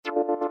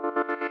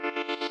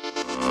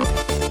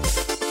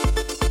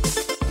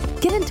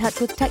Get in touch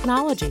with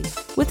technology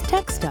with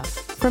Tech Stuff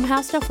from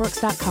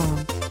HowStuffWorks.com.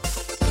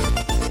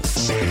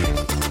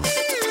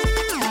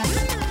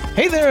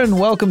 Hey there, and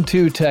welcome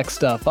to Tech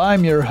Stuff.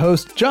 I'm your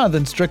host,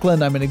 Jonathan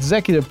Strickland. I'm an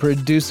executive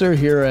producer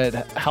here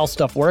at How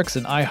Stuff Works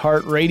and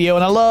iHeartRadio,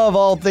 and I love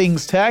all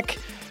things tech.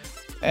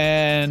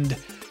 And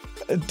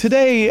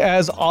today,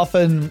 as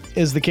often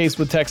is the case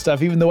with Tech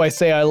Stuff, even though I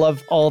say I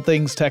love all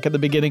things tech at the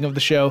beginning of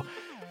the show,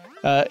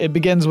 it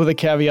begins with a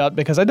caveat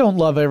because I don't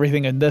love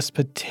everything in this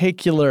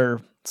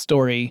particular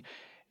story.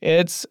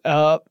 It's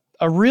a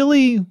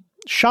really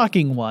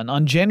shocking one.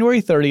 On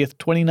January 30th,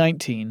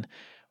 2019,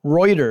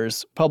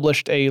 Reuters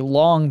published a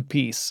long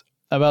piece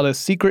about a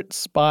secret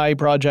spy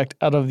project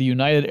out of the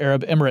United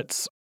Arab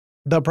Emirates.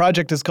 The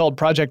project is called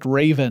Project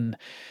Raven,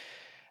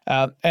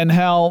 and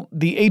how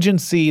the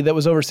agency that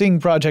was overseeing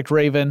Project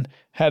Raven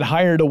had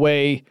hired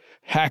away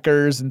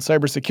hackers and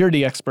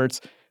cybersecurity experts,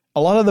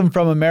 a lot of them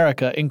from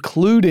America,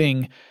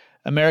 including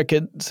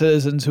American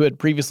citizens who had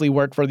previously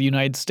worked for the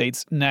United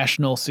States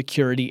National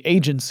Security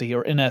Agency,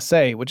 or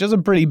NSA, which is a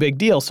pretty big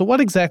deal. So what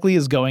exactly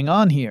is going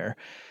on here?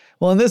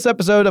 Well, in this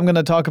episode, I'm going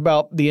to talk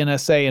about the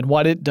NSA and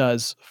what it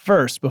does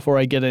first before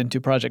I get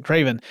into Project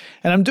Raven.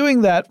 And I'm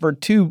doing that for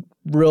two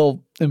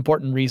real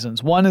important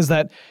reasons. One is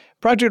that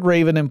Project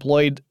Raven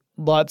employed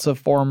lots of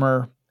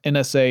former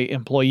NSA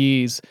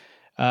employees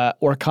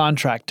or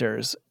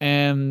contractors,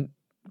 and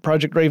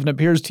Project Raven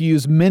appears to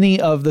use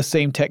many of the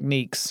same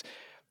techniques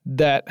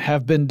that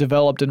have been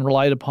developed and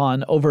relied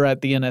upon over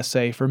at the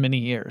NSA for many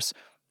years.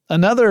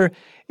 Another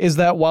is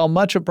that while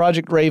much of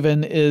Project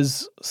Raven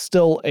is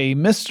still a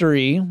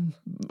mystery,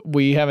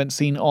 we haven't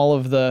seen all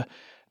of the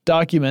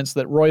documents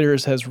that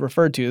Reuters has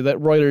referred to, that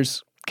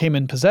Reuters came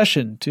in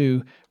possession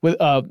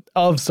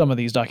of some of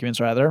these documents,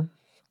 rather.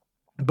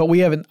 But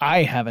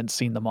I haven't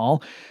seen them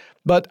all.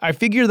 But I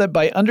figure that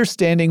by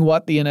understanding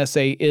what the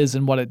NSA is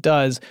and what it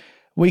does,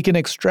 we can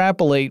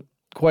extrapolate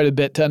quite a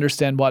bit to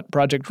understand what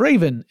Project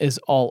Raven is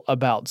all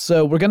about.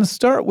 So we're going to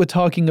start with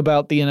talking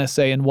about the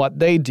NSA and what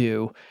they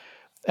do,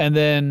 and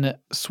then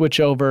switch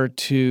over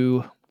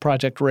to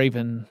Project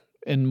Raven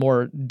in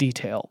more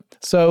detail.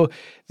 So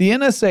the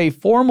NSA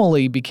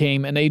formally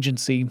became an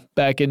agency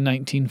back in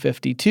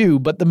 1952,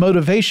 but the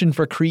motivation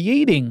for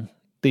creating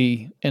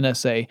the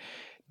NSA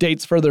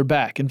dates further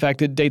back. In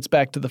fact, it dates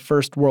back to the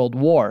First World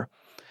War.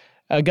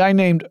 A guy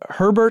named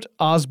Herbert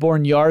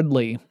Osborne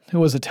Yardley,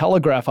 who was a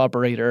telegraph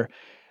operator,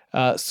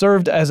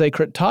 served as a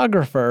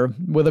cryptographer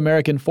with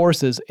American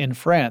forces in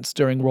France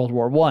during World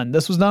War I.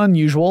 This was not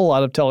unusual. A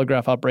lot of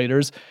telegraph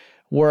operators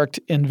worked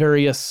in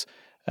various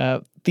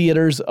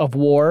theaters of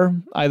war,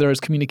 either as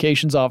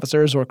communications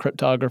officers or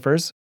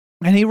cryptographers.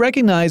 And he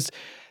recognized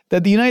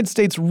that the United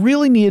States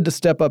really needed to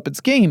step up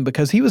its game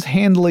because he was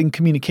handling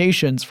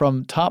communications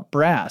from top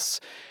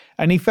brass.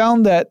 And he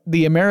found that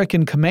the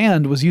American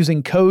command was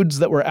using codes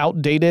that were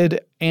outdated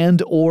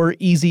and or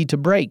easy to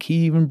break.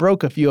 He even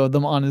broke a few of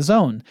them on his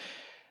own.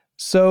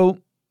 So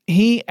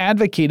he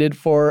advocated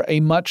for a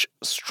much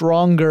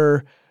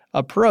stronger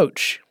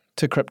approach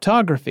to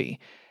cryptography,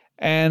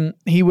 and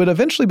he would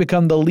eventually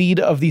become the lead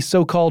of the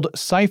so-called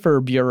Cipher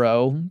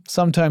Bureau,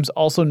 sometimes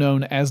also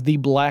known as the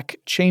Black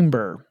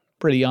Chamber.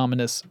 Pretty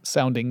ominous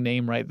sounding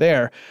name right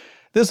there.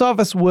 This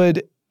office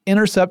would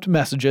intercept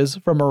messages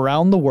from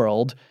around the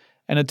world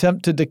and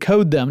attempt to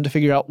decode them to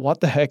figure out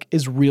what the heck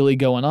is really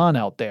going on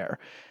out there.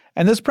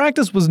 And this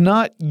practice was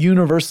not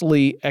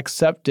universally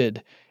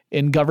accepted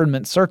in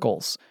government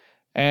circles.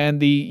 And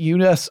the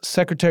U.S.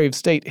 Secretary of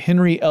State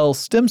Henry L.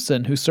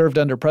 Stimson, who served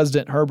under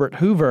President Herbert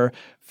Hoover,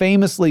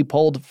 famously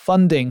pulled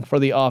funding for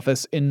the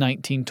office in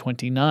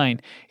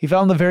 1929. He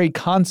found the very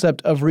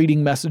concept of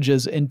reading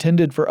messages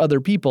intended for other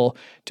people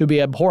to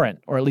be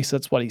abhorrent, or at least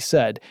that's what he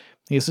said.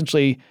 He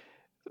essentially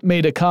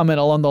made a comment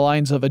along the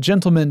lines of, a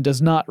gentleman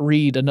does not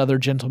read another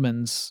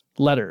gentleman's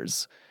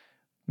letters.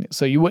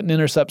 So you wouldn't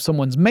intercept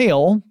someone's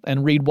mail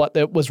and read what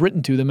was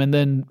written to them and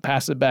then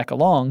pass it back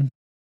along.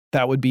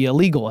 That would be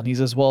illegal. And he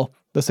says, well,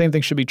 the same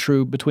thing should be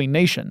true between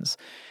nations.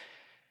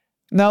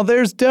 Now,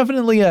 there's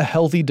definitely a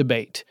healthy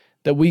debate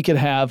that we could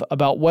have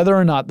about whether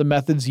or not the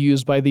methods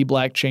used by the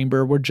Black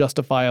Chamber were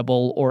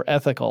justifiable or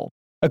ethical.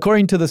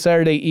 According to the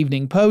Saturday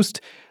Evening Post,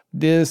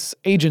 this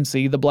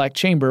agency, the Black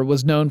Chamber,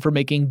 was known for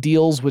making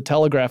deals with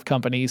telegraph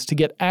companies to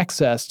get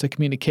access to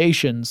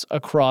communications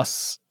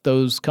across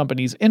those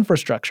companies'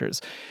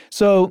 infrastructures.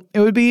 So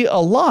it would be a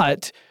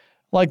lot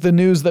like the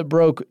news that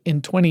broke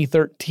in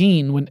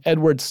 2013 when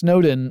Edward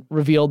Snowden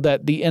revealed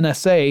that the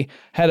NSA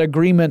had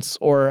agreements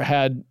or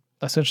had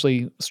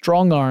essentially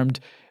strong-armed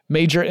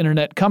major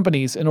internet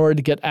companies in order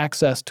to get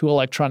access to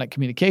electronic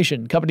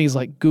communication, companies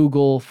like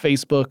Google,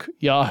 Facebook,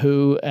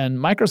 Yahoo, and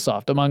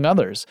Microsoft, among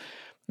others.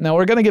 Now,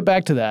 we're going to get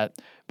back to that.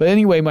 But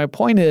anyway, my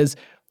point is,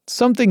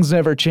 some things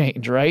never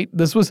change, right?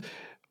 This was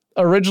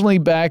originally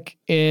back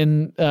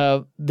in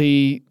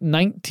the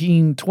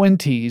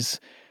 1920s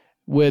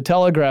with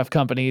telegraph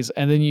companies,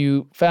 and then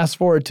you fast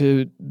forward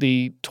to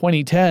the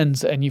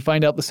 2010s and you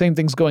find out the same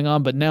thing's going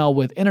on, but now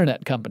with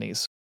internet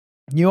companies.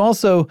 You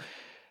also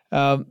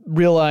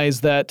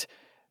realize that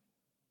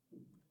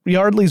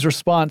Yardley's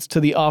response to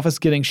the office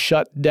getting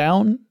shut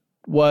down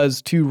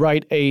was to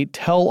write a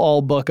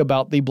tell-all book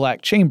about the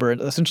Black Chamber.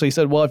 It essentially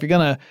said, well, if you're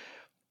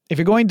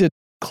going to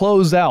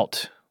close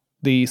out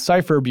the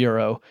Cipher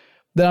Bureau,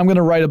 then I'm going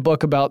to write a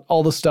book about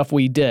all the stuff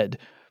we did.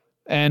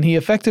 And he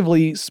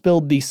effectively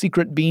spilled the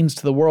secret beans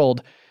to the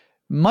world,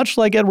 much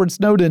like Edward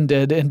Snowden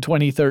did in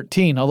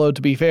 2013. Although,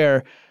 to be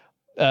fair,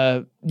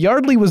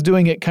 Yardley was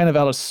doing it kind of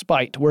out of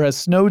spite, whereas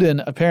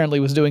Snowden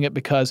apparently was doing it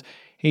because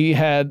he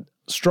had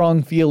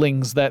strong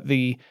feelings that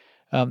the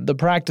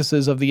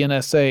practices of the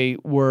NSA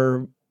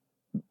were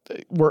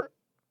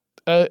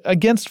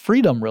against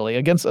freedom,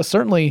 really,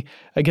 certainly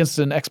against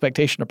an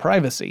expectation of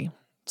privacy.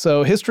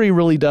 So history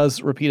really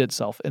does repeat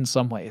itself in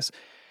some ways.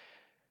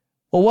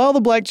 Well, while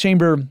the Black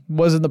Chamber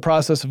was in the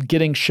process of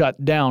getting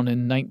shut down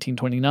in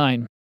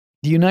 1929,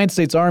 the United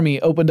States Army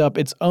opened up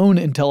its own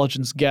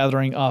intelligence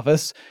gathering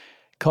office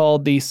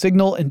called the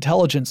Signal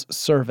Intelligence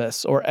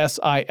Service, or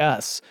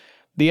SIS.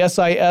 The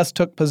SIS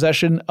took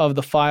possession of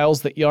the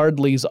files that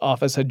Yardley's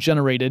office had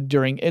generated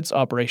during its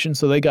operation,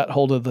 so they got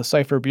hold of the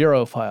Cipher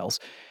Bureau files.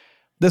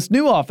 This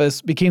new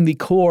office became the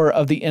core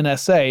of the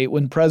NSA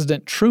when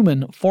President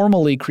Truman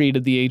formally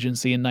created the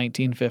agency in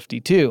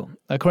 1952.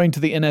 According to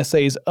the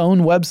NSA's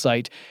own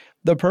website,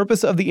 the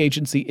purpose of the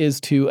agency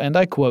is to, and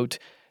I quote,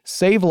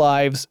 save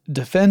lives,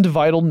 defend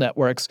vital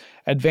networks,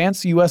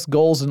 advance U.S.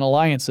 goals and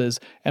alliances,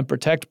 and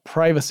protect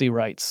privacy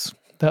rights.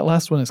 That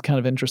last one is kind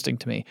of interesting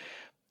to me.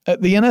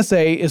 The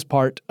NSA is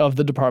part of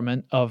the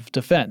Department of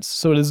Defense,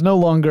 so it is no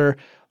longer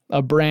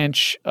a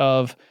branch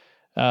of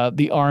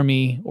the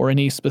Army or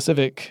any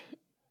specific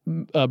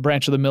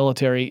branch of the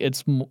military.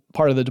 It's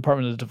part of the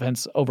Department of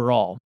Defense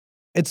overall.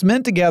 It's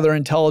meant to gather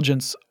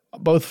intelligence,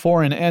 both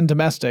foreign and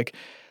domestic,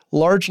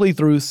 largely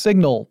through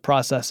signal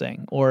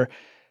processing or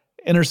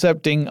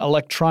intercepting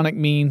electronic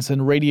means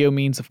and radio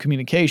means of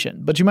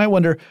communication. But you might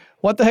wonder,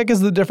 what the heck is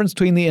the difference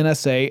between the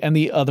NSA and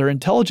the other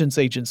intelligence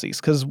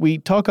agencies? Because we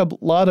talk a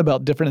lot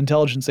about different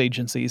intelligence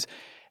agencies,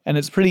 and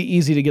it's pretty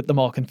easy to get them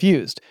all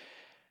confused.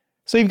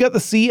 So you've got the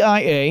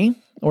CIA,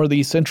 or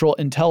the Central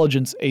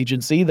Intelligence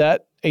Agency.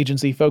 That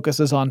agency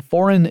focuses on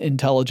foreign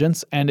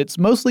intelligence, and it's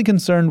mostly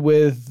concerned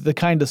with the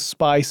kind of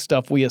spy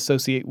stuff we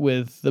associate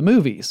with the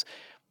movies,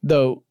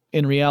 though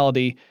in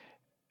reality,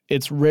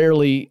 it's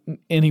rarely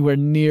anywhere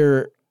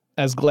near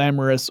as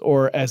glamorous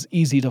or as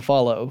easy to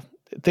follow.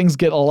 Things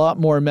get a lot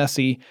more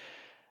messy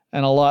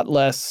and a lot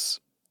less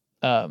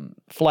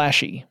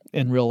flashy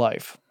in real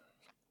life.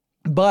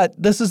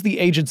 But this is the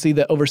agency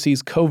that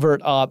oversees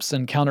covert ops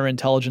and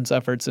counterintelligence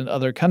efforts in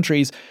other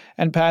countries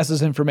and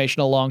passes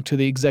information along to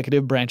the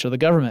executive branch of the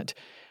government.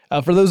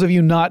 For those of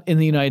you not in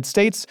the United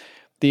States,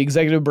 the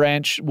executive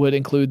branch would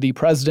include the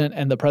president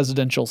and the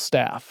presidential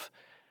staff.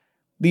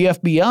 The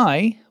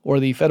FBI, or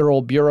the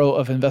Federal Bureau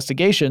of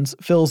Investigations,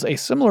 fills a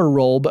similar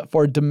role but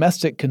for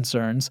domestic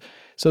concerns,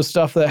 so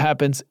stuff that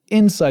happens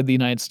inside the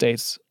United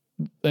States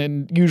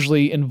and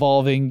usually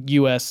involving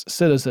U.S.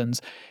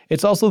 citizens.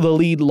 It's also the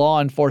lead law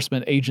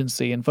enforcement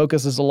agency and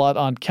focuses a lot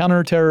on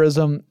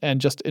counterterrorism and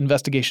just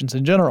investigations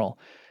in general.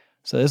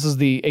 So this is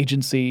the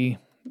agency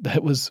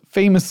that was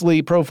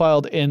famously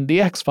profiled in The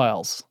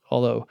X-Files,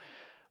 although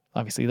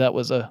obviously that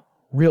was a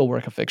real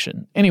work of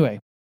fiction. Anyway,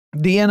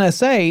 the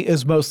NSA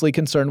is mostly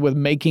concerned with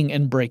making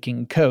and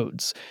breaking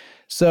codes.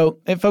 So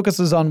it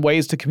focuses on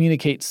ways to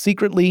communicate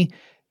secretly,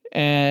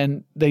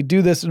 and they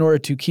do this in order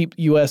to keep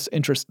U.S.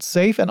 interests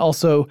safe and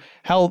also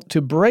how to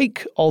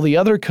break all the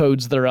other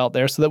codes that are out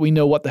there so that we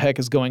know what the heck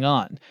is going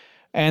on.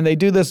 And they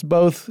do this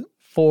both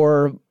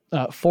for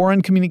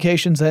foreign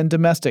communications and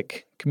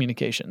domestic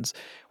communications,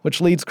 which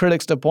leads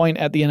critics to point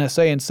at the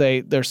NSA and say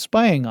they're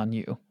spying on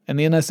you. And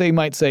the NSA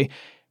might say,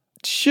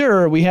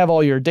 sure, we have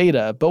all your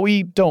data, but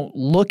we don't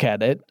look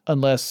at it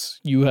unless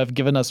you have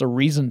given us a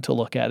reason to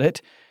look at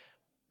it.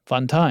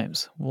 Fun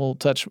times. We'll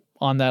touch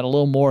on that a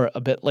little more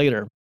a bit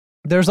later.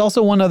 There's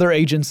also one other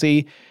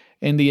agency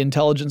in the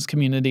intelligence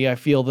community I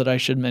feel that I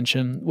should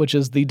mention, which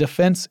is the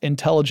Defense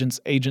Intelligence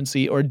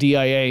Agency, or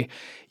DIA.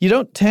 You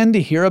don't tend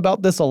to hear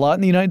about this a lot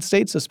in the United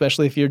States,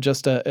 especially if you're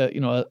just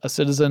a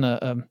citizen,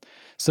 a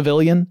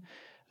civilian.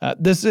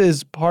 This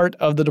is part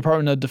of the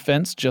Department of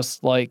Defense,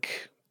 just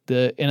like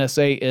the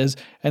NSA is,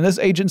 and this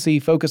agency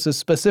focuses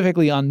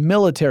specifically on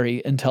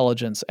military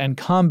intelligence and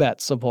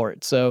combat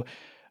support. So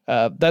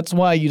that's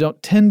why you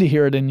don't tend to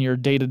hear it in your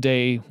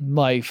day-to-day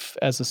life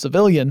as a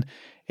civilian.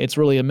 It's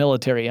really a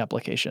military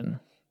application.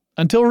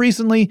 Until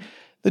recently,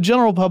 the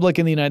general public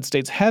in the United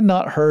States had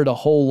not heard a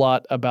whole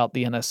lot about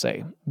the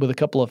NSA, with a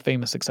couple of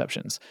famous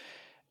exceptions.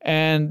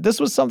 And this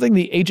was something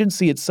the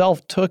agency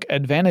itself took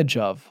advantage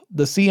of.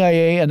 The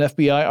CIA and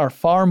FBI are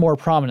far more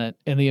prominent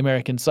in the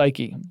American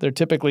psyche. They're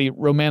typically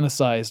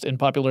romanticized in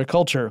popular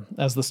culture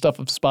as the stuff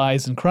of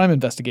spies and crime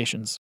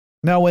investigations.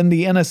 Now, when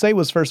the NSA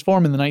was first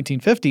formed in the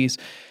 1950s,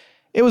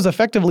 it was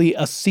effectively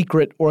a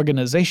secret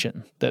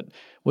organization that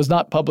was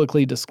not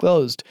publicly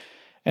disclosed.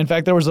 In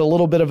fact, there was a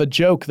little bit of a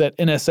joke that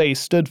NSA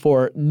stood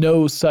for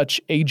No Such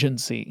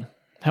Agency.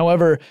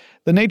 However,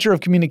 the nature of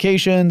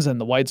communications and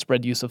the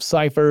widespread use of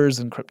ciphers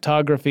and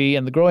cryptography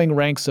and the growing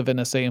ranks of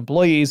NSA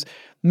employees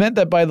meant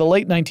that by the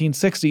late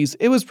 1960s,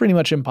 it was pretty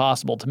much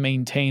impossible to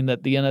maintain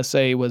that the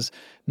NSA was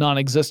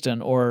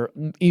non-existent or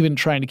even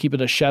trying to keep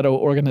it a shadow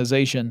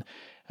organization.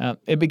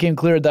 It became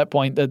clear at that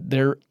point that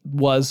there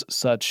was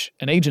such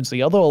an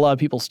agency, although a lot of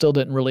people still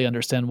didn't really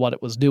understand what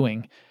it was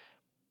doing.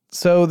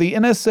 So the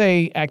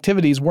NSA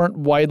activities weren't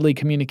widely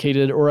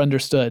communicated or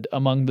understood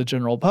among the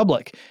general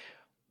public.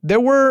 There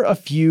were a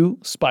few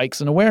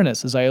spikes in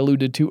awareness, as I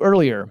alluded to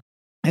earlier.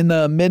 In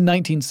the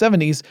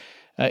mid-1970s,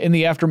 in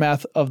the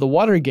aftermath of the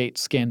Watergate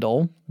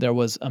scandal, there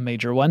was a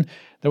major one.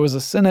 There was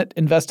a Senate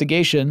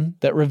investigation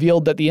that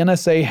revealed that the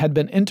NSA had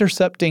been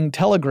intercepting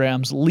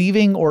telegrams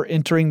leaving or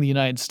entering the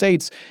United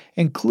States,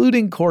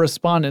 including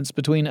correspondence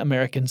between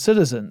American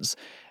citizens.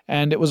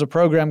 And it was a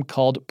program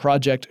called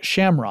Project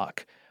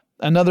Shamrock.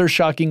 Another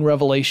shocking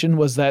revelation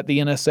was that the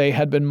NSA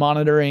had been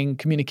monitoring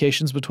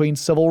communications between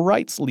civil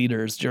rights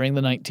leaders during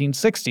the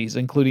 1960s,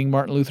 including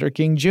Martin Luther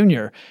King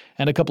Jr.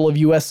 and a couple of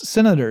U.S.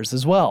 senators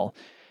as well.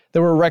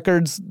 There were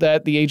records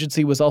that the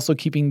agency was also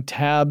keeping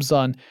tabs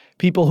on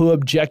people who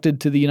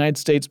objected to the United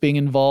States being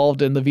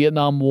involved in the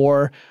Vietnam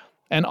War.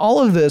 And all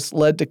of this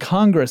led to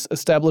Congress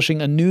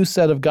establishing a new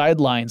set of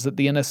guidelines that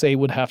the NSA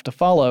would have to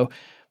follow,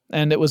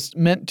 and it was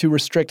meant to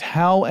restrict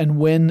how and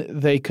when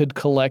they could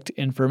collect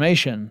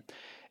information.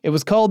 It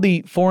was called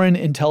the Foreign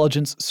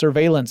Intelligence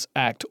Surveillance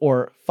Act,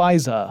 or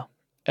FISA,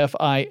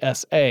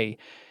 F-I-S-A.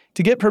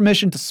 To get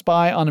permission to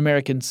spy on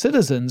American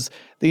citizens,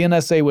 the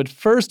NSA would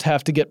first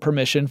have to get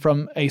permission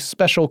from a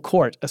special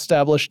court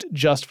established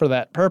just for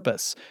that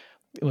purpose.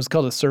 It was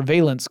called a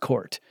surveillance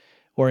court,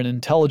 or an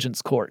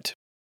intelligence court.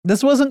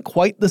 This wasn't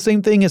quite the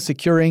same thing as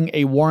securing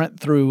a warrant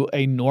through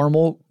a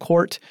normal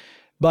court,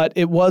 but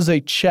it was a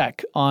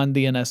check on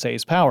the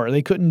NSA's power.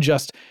 They couldn't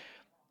just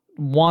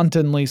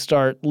wantonly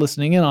start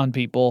listening in on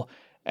people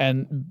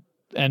and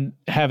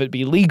have it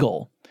be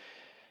legal.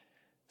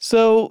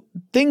 So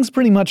things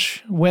pretty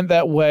much went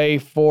that way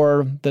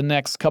for the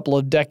next couple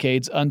of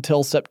decades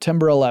until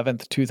September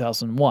 11th,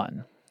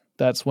 2001.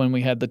 That's when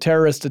we had the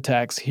terrorist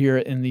attacks here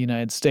in the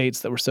United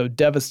States that were so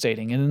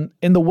devastating. And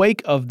in the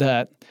wake of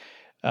that,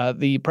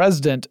 the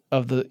president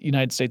of the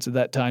United States at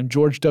that time,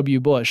 George W.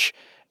 Bush,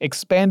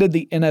 expanded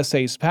the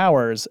NSA's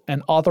powers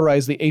and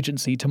authorized the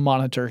agency to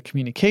monitor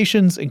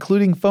communications,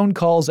 including phone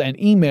calls and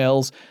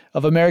emails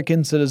of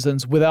American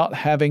citizens without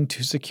having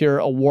to secure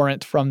a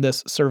warrant from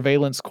this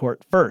surveillance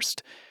court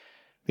first.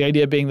 The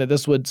idea being that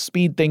this would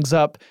speed things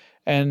up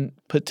and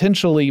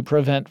potentially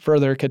prevent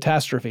further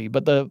catastrophe.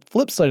 But the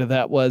flip side of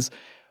that was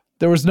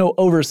there was no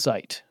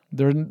oversight.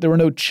 There were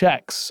no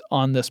checks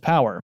on this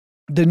power.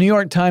 The New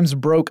York Times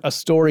broke a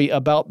story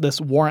about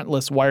this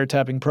warrantless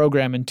wiretapping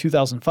program in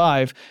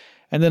 2005,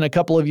 and then a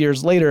couple of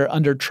years later,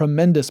 under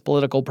tremendous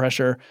political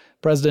pressure,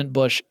 President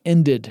Bush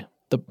ended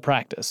the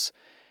practice.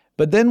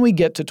 But then we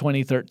get to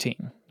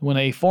 2013, when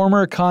a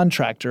former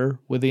contractor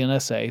with the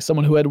NSA,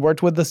 someone who had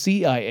worked with the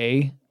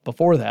CIA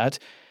before that,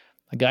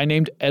 a guy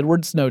named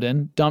Edward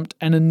Snowden, dumped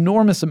an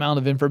enormous amount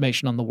of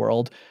information on the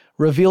world,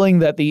 revealing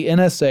that the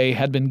NSA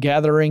had been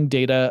gathering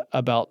data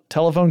about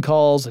telephone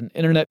calls and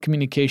internet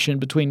communication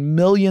between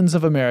millions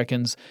of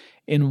Americans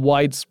in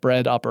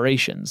widespread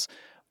operations.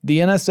 The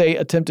NSA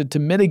attempted to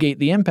mitigate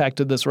the impact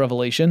of this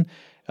revelation,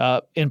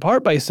 in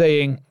part by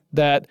saying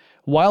that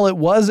while it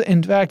was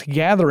in fact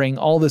gathering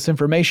all this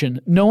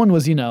information, no one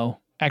was,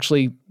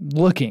 actually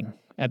looking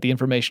at the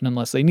information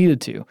unless they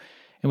needed to,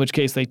 in which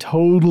case they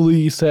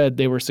totally said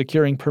they were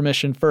securing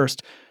permission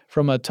first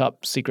from a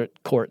top secret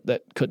court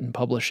that couldn't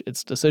publish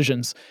its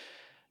decisions.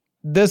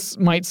 This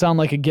might sound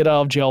like a get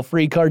out of jail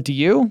free card to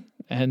you,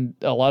 and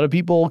a lot of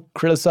people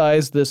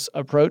criticize this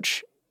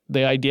approach.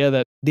 The idea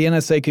that the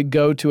NSA could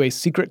go to a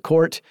secret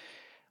court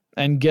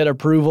and get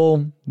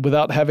approval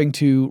without having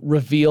to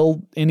reveal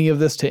any of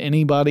this to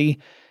anybody,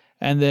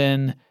 and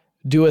then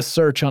do a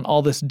search on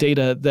all this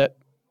data that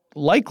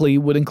likely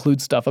would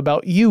include stuff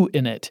about you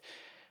in it.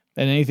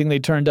 And anything they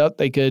turned up,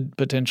 they could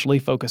potentially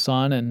focus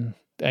on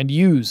and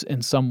use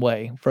in some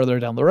way further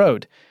down the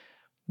road.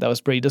 That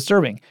was pretty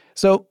disturbing.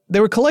 So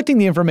they were collecting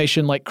the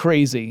information like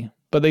crazy,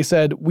 but they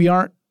said, we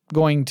aren't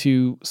going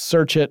to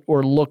search it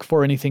or look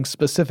for anything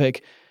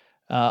specific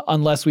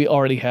unless we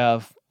already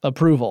have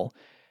approval.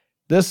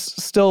 This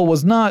still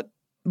was not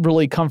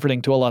really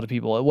comforting to a lot of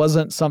people. It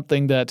wasn't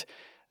something that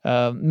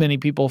many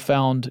people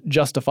found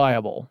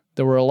justifiable.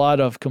 There were a lot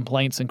of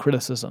complaints and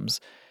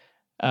criticisms.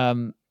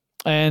 And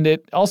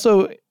it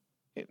also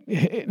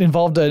it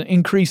involved an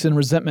increase in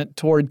resentment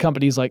toward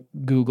companies like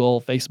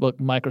Google, Facebook,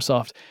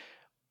 Microsoft,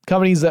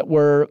 companies that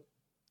were,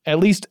 at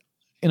least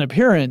in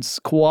appearance,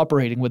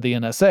 cooperating with the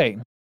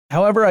NSA.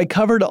 However, I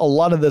covered a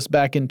lot of this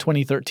back in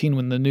 2013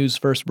 when the news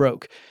first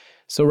broke.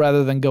 So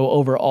rather than go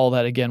over all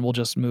that again, we'll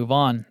just move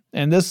on.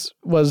 And this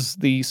was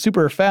the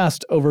super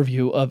fast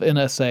overview of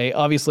NSA.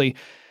 Obviously,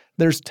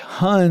 there's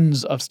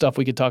tons of stuff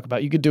we could talk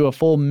about. You could do a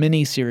full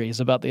mini-series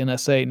about the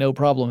NSA, no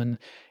problem. And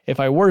if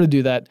I were to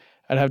do that,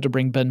 I'd have to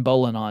bring Ben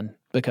Bowlin on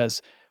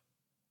because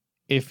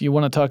if you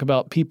want to talk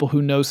about people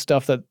who know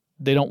stuff that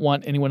they don't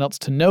want anyone else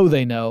to know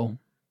they know,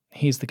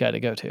 he's the guy to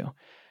go to.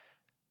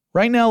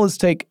 Right now, let's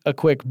take a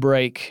quick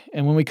break,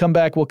 and when we come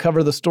back, we'll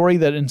cover the story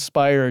that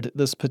inspired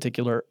this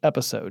particular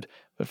episode.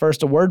 But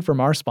first, a word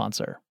from our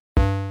sponsor.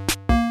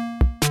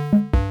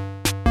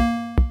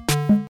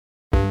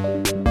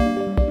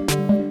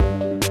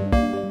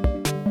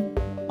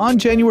 On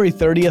January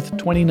 30th,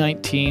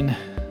 2019,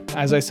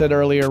 as I said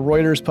earlier,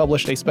 Reuters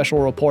published a special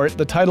report.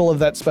 The title of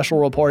that special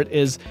report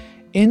is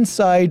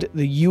Inside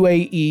the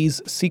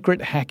UAE's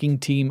Secret Hacking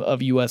Team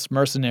of U.S.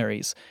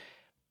 Mercenaries.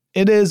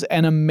 It is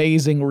an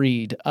amazing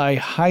read. I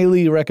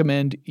highly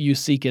recommend you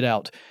seek it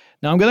out.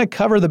 Now, I'm going to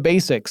cover the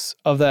basics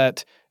of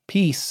that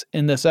piece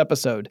in this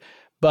episode,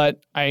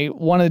 but I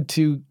wanted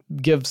to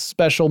give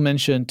special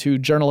mention to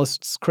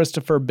journalists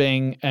Christopher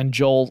Bing and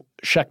Joel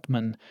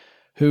Schechtman,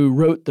 who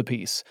wrote the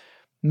piece.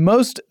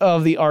 Most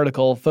of the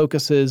article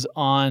focuses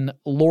on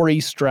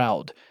Laurie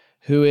Stroud,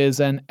 who is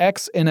an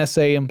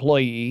ex-NSA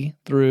employee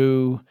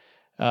who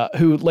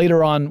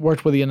later on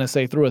worked with the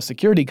NSA through a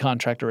security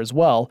contractor as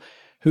well,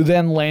 who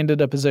then landed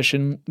a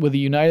position with the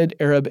United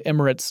Arab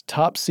Emirates'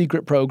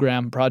 top-secret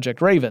program,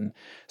 Project Raven.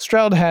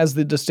 Stroud has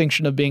the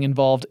distinction of being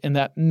involved in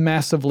that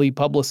massively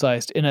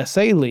publicized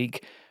NSA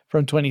leak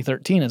from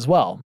 2013 as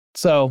well.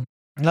 So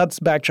let's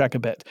backtrack a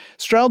bit.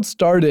 Stroud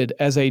started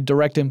as a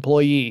direct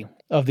employee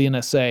of the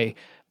NSA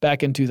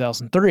back in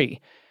 2003.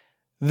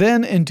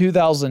 Then in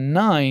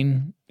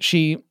 2009,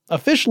 she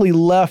officially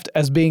left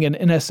as being an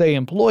NSA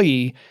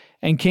employee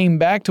and came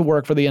back to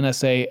work for the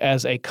NSA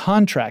as a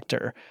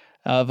contractor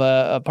of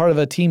a part of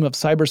a team of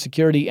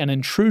cybersecurity and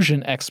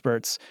intrusion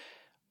experts,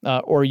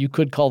 or you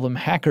could call them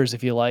hackers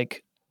if you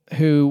like,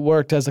 who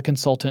worked as a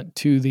consultant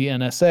to the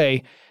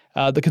NSA.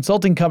 The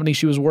consulting company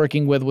she was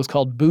working with was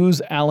called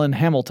Booz Allen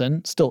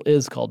Hamilton, still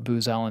is called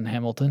Booz Allen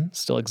Hamilton,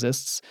 still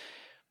exists.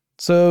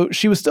 So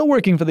she was still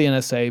working for the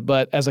NSA,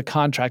 but as a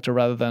contractor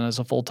rather than as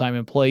a full-time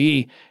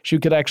employee, she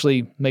could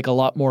actually make a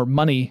lot more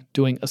money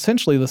doing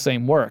essentially the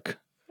same work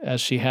as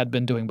she had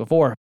been doing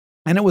before.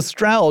 And it was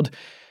Stroud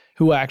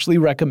who actually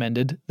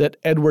recommended that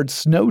Edward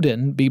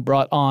Snowden be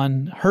brought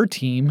on her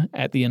team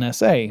at the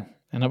NSA.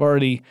 And I've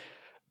already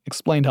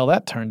explained how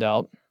that turned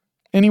out.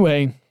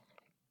 Anyway,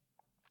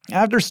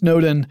 after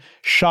Snowden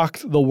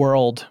shocked the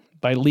world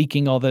by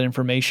leaking all that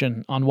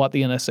information on what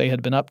the NSA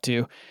had been up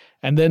to,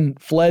 and then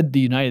fled the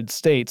United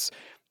States,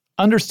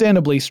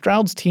 understandably,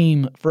 Stroud's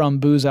team from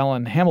Booz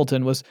Allen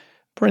Hamilton was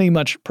pretty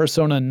much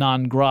persona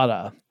non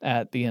grata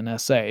at the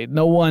NSA.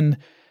 No one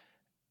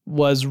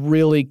was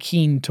really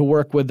keen to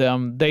work with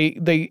them.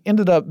 They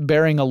ended up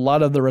bearing a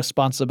lot of the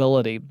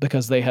responsibility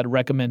because they had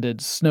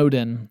recommended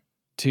Snowden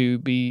to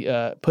be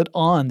put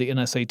on the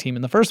NSA team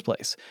in the first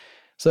place.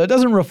 So it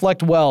doesn't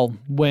reflect well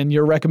when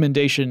your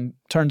recommendation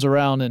turns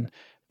around and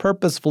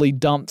purposefully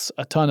dumps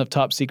a ton of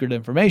top secret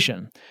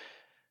information.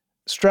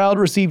 Stroud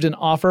received an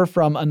offer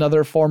from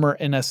another former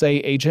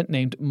NSA agent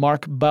named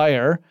Mark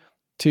Bayer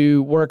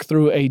to work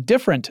through a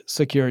different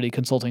security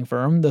consulting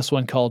firm, this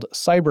one called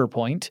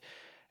Cyberpoint,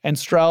 and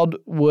Stroud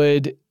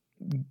would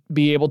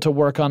be able to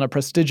work on a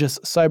prestigious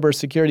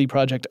cybersecurity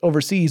project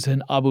overseas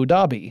in Abu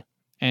Dhabi,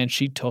 and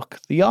she took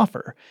the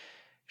offer.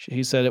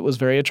 She said it was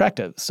very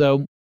attractive.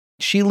 So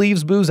she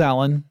leaves Booz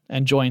Allen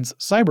and joins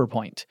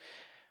Cyberpoint.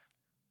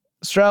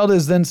 Stroud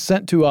is then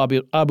sent to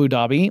Abu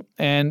Dhabi,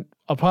 and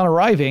upon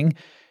arriving,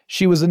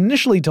 she was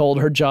initially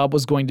told her job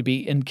was going to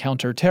be in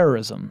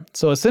counterterrorism.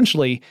 So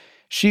essentially,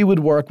 she would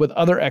work with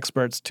other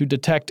experts to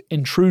detect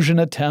intrusion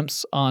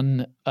attempts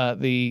on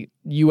the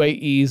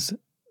UAE's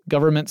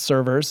government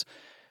servers.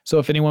 So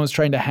if anyone was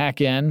trying to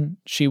hack in,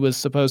 she was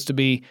supposed to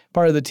be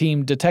part of the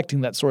team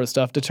detecting that sort of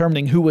stuff,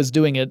 determining who was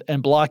doing it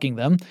and blocking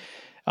them.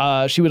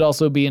 She would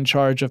also be in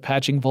charge of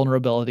patching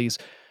vulnerabilities.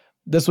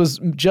 This was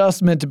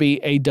just meant to be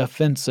a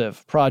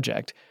defensive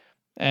project.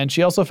 And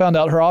she also found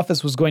out her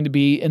office was going to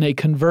be in a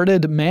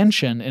converted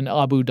mansion in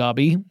Abu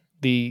Dhabi.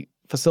 The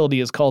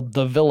facility is called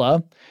The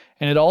Villa,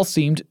 and it all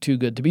seemed too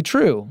good to be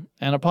true.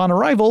 And upon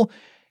arrival,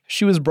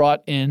 she was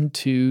brought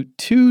into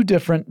two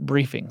different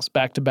briefings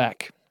back to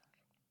back.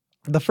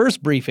 The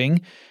first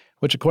briefing,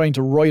 which according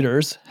to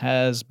Reuters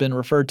has been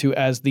referred to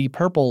as the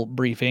Purple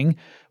Briefing,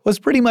 was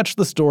pretty much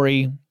the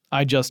story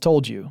I just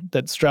told you,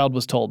 that Stroud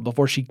was told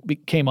before she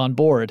came on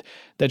board,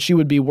 that she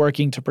would be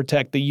working to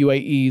protect the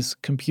UAE's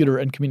computer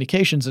and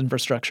communications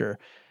infrastructure.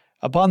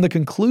 Upon the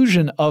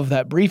conclusion of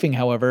that briefing,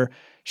 however,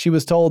 she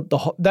was told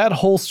that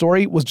whole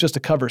story was just a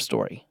cover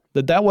story,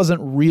 that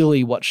wasn't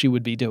really what she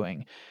would be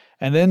doing.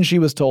 And then she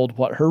was told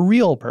what her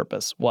real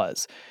purpose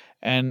was.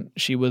 And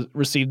she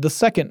received the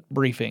second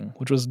briefing,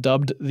 which was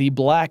dubbed the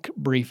Black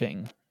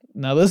Briefing.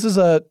 Now, this is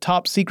a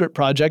top secret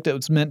project that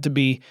was meant to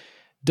be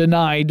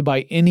denied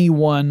by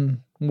anyone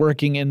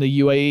working in the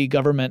UAE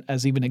government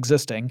as even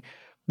existing.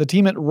 The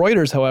team at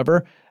Reuters,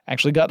 however,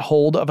 actually got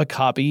hold of a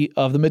copy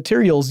of the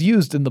materials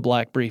used in the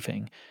Black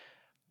Briefing.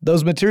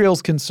 Those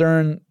materials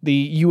concern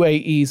the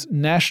UAE's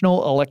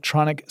National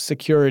Electronic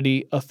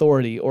Security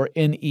Authority, or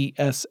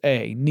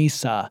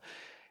NESA.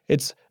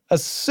 It's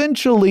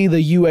essentially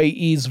the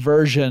UAE's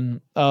version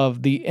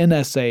of the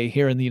NSA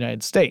here in the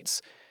United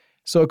States.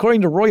 So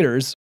according to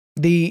Reuters,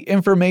 the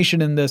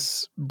information in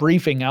this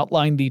briefing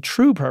outlined the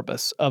true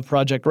purpose of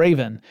Project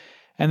Raven,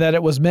 and that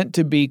it was meant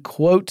to be,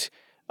 quote,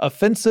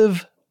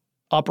 offensive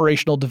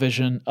operational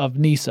division of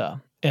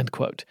NISA, end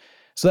quote.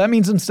 So that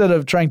means instead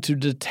of trying to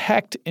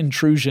detect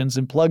intrusions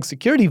and plug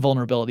security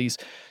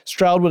vulnerabilities,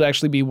 Stroud would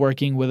actually be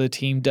working with a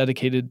team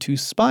dedicated to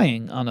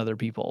spying on other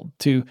people,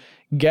 to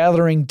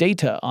gathering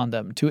data on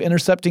them, to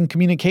intercepting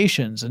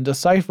communications and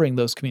deciphering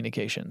those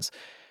communications.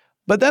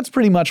 But that's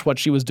pretty much what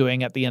she was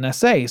doing at the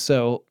NSA,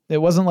 so it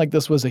wasn't like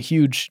this was a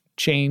huge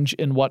change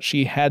in what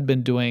she had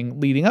been doing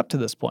leading up to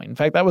this point. In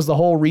fact, that was the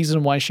whole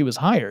reason why she was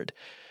hired.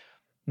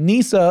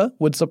 NISA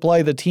would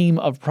supply the team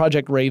of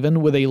Project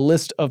Raven with a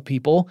list of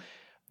people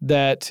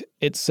that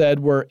it said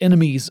were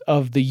enemies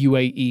of the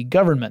UAE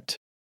government.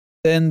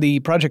 Then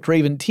the Project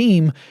Raven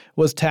team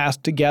was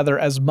tasked to gather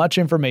as much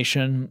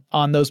information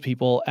on those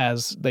people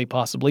as they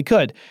possibly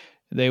could.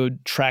 They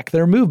would track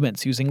their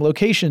movements using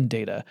location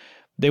data.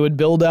 They would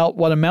build out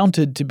what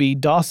amounted to be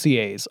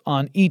dossiers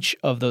on each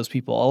of those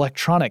people,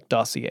 electronic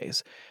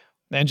dossiers,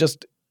 and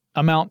just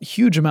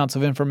huge amounts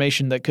of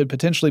information that could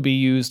potentially be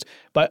used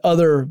by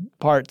other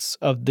parts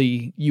of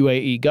the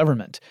UAE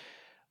government.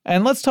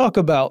 And let's talk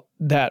about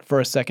that for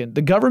a second.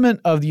 The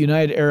government of the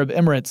United Arab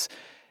Emirates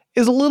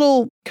is a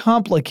little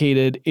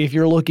complicated if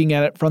you're looking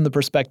at it from the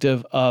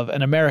perspective of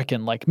an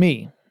American like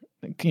me,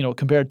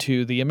 compared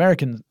to the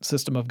American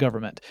system of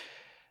government.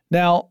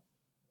 Now,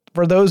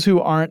 for those who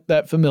aren't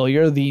that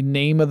familiar, the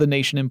name of the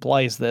nation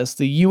implies this.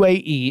 The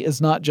UAE is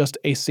not just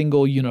a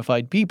single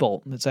unified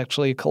people. It's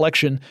actually a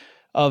collection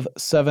of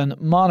 7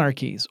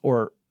 monarchies,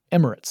 or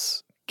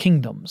emirates,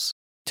 kingdoms.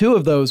 2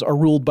 of those are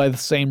ruled by the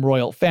same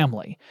royal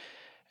family,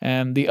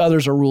 and the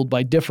others are ruled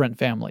by different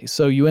families.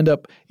 So you end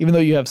up, even though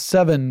you have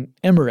 7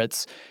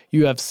 emirates,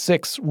 you have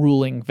 6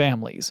 ruling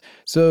families.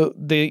 So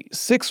the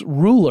 6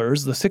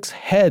 rulers, the 6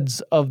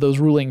 heads of those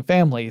ruling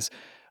families,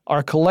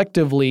 are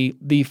collectively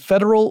the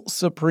Federal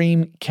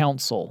Supreme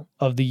Council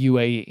of the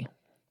UAE.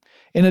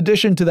 In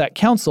addition to that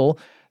council,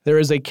 there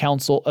is a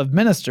council of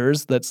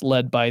ministers that's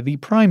led by the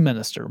Prime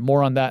Minister.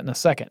 More on that in a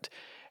second.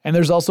 And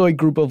there's also a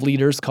group of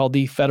leaders called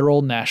the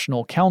Federal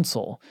National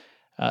Council.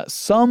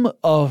 Some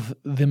of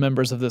the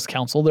members of this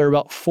council, there are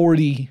about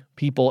 40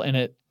 people in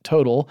it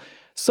total.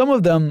 Some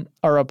of them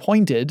are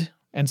appointed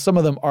and some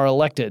of them are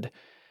elected.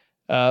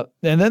 And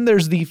then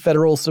there's the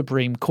Federal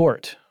Supreme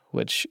Court,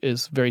 which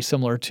is very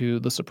similar to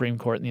the Supreme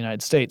Court in the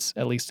United States,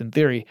 at least in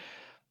theory.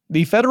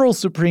 The Federal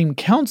Supreme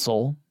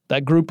Council,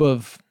 that group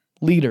of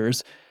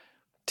leaders,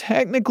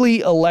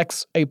 technically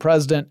elects a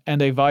president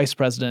and a vice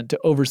president to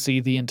oversee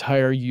the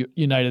entire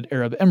United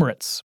Arab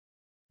Emirates.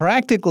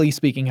 Practically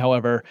speaking,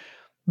 however,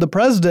 the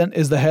president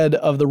is the head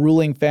of the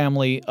ruling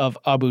family of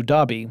Abu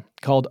Dhabi,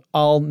 called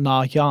Al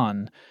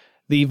Nahyan.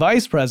 The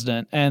vice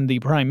president and the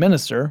prime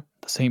minister,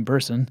 the same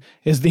person,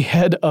 is the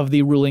head of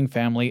the ruling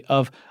family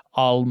of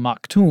Al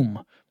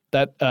Maktoum.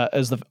 That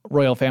is the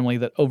royal family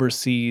that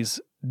oversees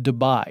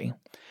Dubai.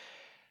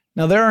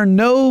 Now, there are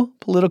no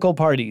political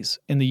parties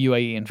in the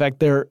UAE. In fact,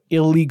 they're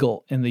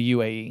illegal in the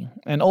UAE.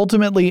 And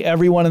ultimately,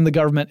 everyone in the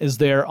government is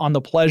there on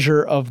the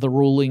pleasure of the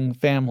ruling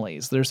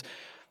families. There's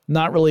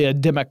not really a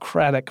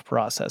democratic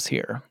process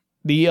here.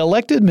 The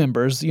elected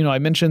members, I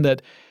mentioned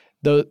that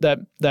that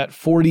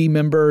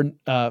 40-member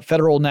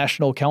Federal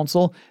National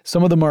Council,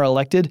 some of them are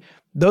elected.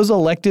 Those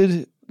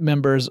elected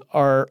members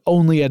are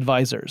only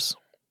advisors.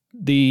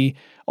 The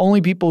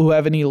only people who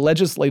have any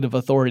legislative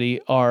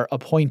authority are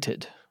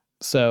appointed.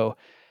 So,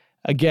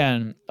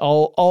 again,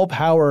 all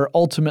power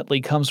ultimately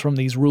comes from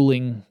these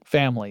ruling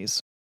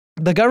families.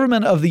 The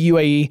government of the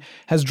UAE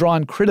has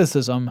drawn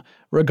criticism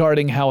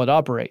regarding how it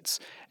operates,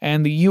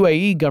 and the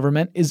UAE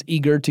government is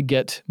eager to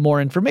get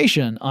more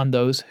information on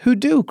those who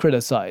do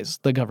criticize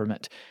the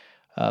government.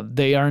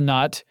 They are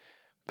not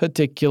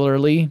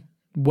particularly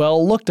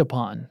well looked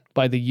upon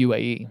by the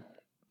UAE.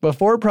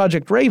 Before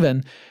Project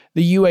Raven,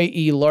 the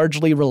UAE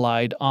largely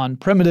relied on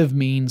primitive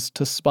means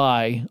to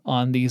spy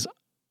on these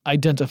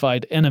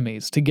identified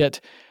enemies, to get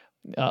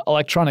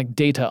electronic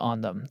data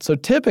on them. So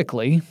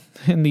typically,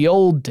 in the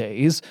old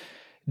days,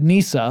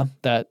 NISA,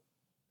 that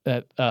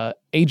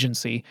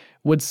agency,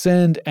 would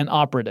send an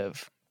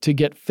operative to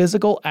get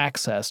physical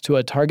access to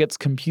a target's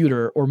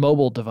computer or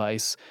mobile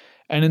device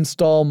and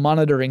install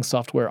monitoring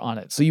software on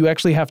it. So you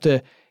actually have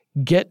to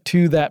get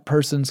to that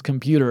person's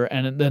computer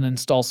and then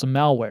install some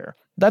malware.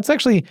 That's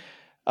actually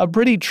a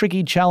pretty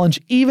tricky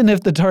challenge, even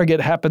if the target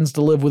happens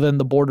to live within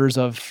the borders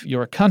of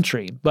your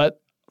country.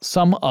 But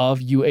some of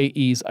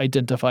UAE's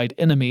identified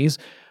enemies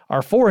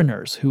are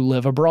foreigners who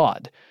live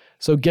abroad.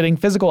 So getting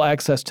physical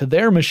access to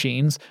their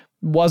machines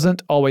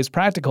wasn't always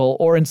practical,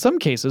 or in some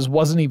cases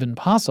wasn't even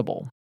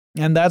possible.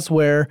 And that's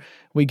where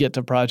we get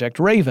to Project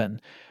Raven.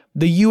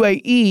 The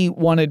UAE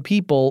wanted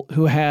people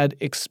who had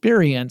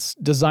experience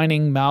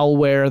designing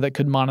malware that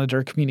could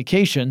monitor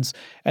communications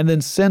and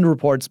then send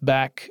reports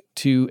back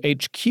to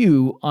HQ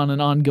on an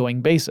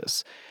ongoing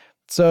basis.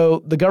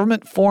 So the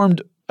government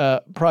formed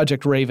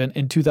Project Raven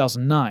in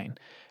 2009.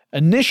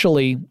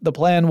 Initially, the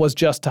plan was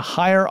just to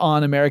hire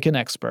on American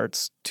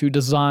experts to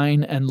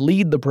design and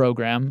lead the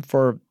program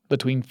for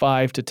between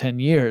 5 to 10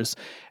 years,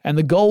 and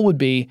the goal would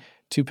be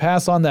to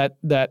pass on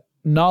that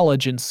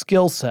knowledge and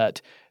skill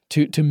set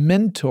to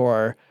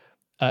mentor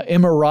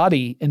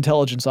Emirati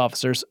intelligence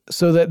officers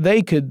so that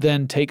they could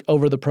then take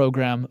over the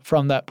program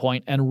from that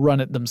point and run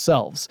it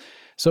themselves.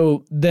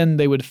 So then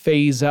they would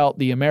phase out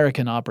the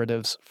American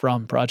operatives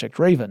from Project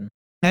Raven.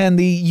 And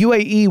the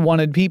UAE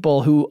wanted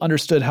people who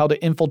understood how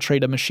to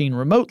infiltrate a machine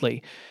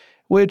remotely,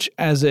 which,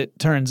 as it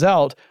turns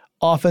out,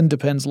 often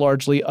depends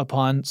largely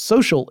upon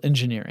social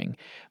engineering.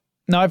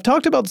 Now, I've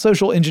talked about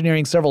social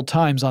engineering several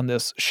times on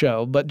this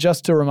show, but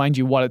just to remind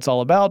you what it's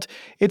all about,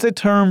 it's a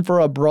term for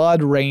a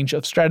broad range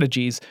of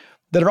strategies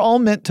that are all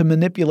meant to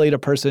manipulate a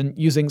person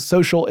using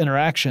social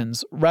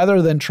interactions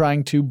rather than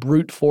trying to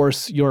brute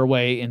force your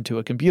way into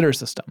a computer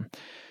system.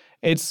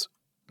 It's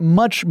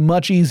much,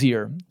 much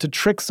easier to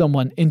trick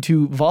someone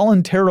into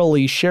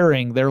voluntarily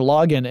sharing their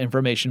login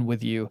information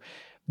with you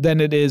than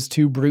it is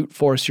to brute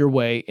force your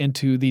way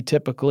into the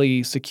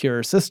typically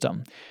secure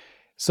system.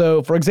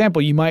 So, for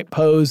example, you might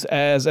pose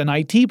as an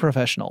IT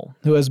professional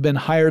who has been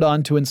hired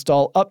on to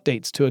install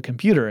updates to a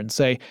computer and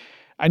say,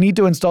 I need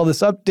to install this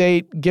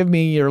update, give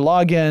me your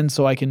login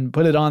so I can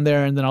put it on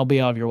there and then I'll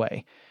be off your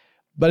way.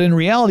 But in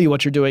reality,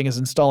 what you're doing is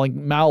installing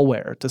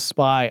malware to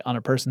spy on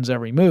a person's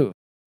every move.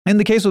 In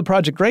the case with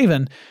Project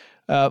Raven,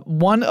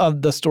 one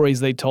of the stories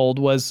they told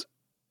was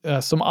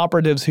some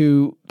operatives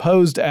who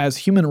posed as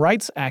human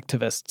rights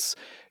activists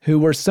who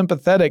were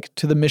sympathetic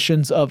to the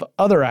missions of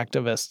other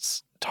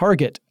activists,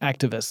 target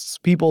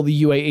activists, people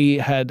the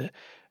UAE had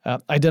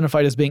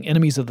identified as being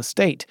enemies of the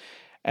state.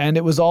 And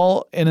it was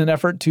all in an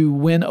effort to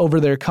win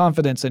over their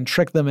confidence and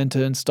trick them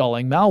into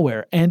installing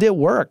malware. And it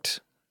worked.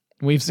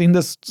 We've seen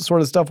this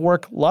sort of stuff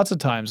work lots of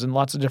times in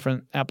lots of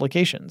different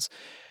applications.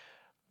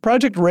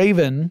 Project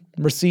Raven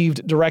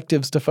received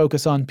directives to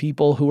focus on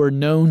people who were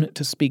known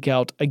to speak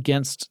out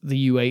against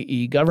the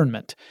UAE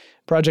government.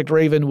 Project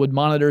Raven would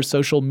monitor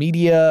social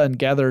media and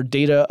gather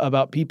data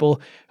about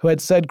people who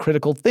had said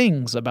critical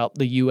things about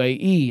the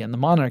UAE and the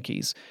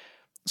monarchies.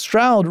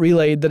 Stroud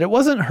relayed that it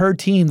wasn't her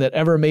team that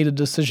ever made a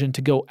decision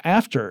to go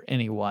after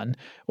anyone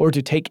or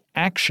to take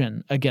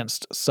action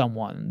against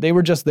someone. They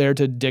were just there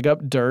to dig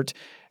up dirt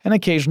and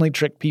occasionally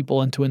trick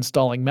people into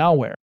installing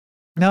malware.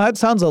 Now, that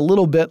sounds a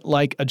little bit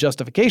like a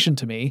justification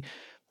to me,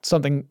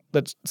 something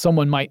that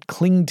someone might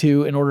cling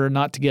to in order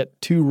not to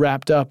get too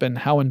wrapped up in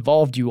how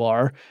involved you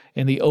are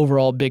in the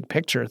overall big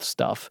picture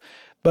stuff.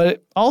 But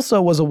it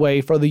also was a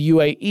way for the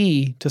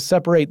UAE to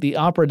separate the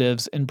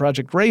operatives in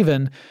Project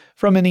Raven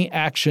from any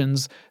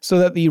actions so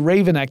that the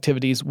Raven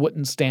activities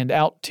wouldn't stand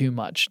out too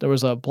much. There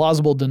was a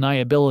plausible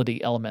deniability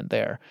element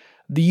there.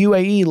 The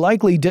UAE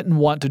likely didn't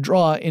want to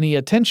draw any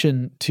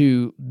attention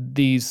to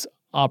these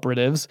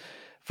operatives,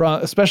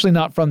 especially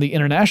not from the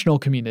international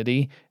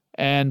community,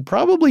 and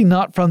probably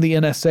not from the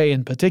NSA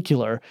in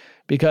particular,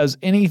 because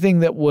anything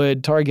that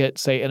would target,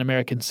 say, an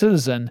American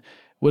citizen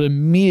would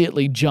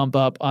immediately jump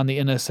up on the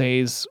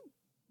NSA's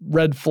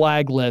red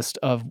flag list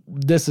of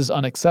this is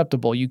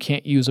unacceptable. You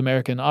can't use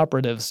American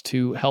operatives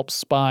to help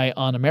spy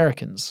on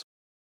Americans.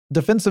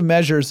 Defensive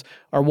measures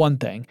are one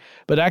thing,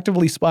 but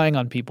actively spying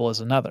on people is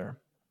another.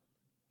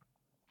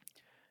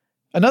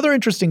 Another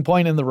interesting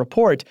point in the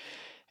report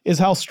is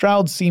how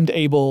Stroud seemed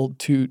able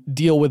to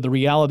deal with the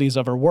realities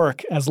of her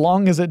work as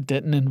long as it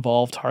didn't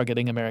involve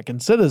targeting American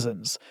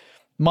citizens.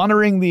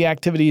 Monitoring the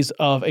activities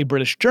of a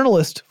British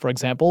journalist, for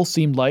example,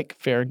 seemed like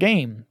fair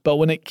game, but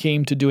when it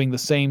came to doing the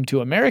same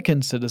to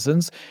American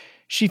citizens,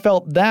 she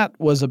felt that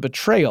was a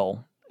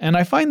betrayal. And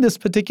I find this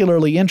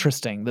particularly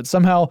interesting, that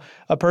somehow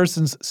a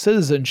person's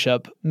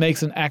citizenship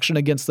makes an action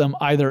against them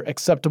either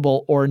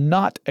acceptable or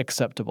not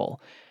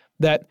acceptable.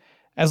 That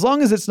as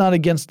long as it's not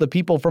against the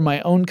people from my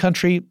own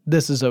country,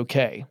 this is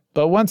okay.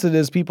 But once it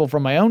is people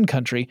from my own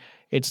country,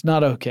 it's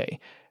not okay.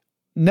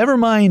 Never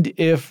mind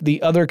if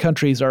the other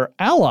countries are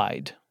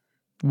allied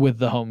with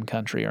the home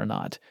country or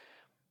not.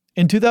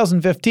 In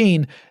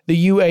 2015,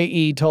 the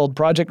UAE told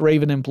Project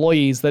Raven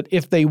employees that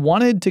if they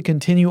wanted to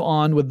continue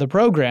on with the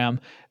program,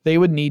 they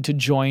would need to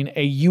join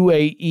a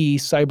UAE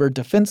cyber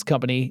defense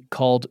company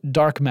called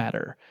Dark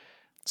Matter.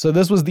 So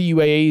this was the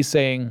UAE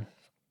saying,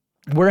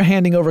 we're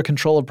handing over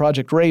control of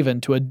Project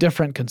Raven to a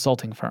different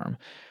consulting firm.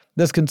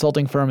 This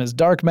consulting firm is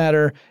Dark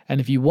Matter,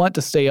 and if you want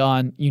to stay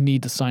on, you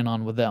need to sign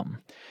on with them.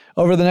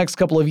 Over the next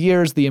couple of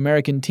years, the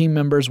American team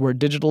members were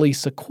digitally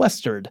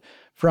sequestered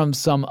from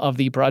some of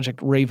the Project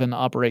Raven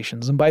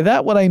operations. And by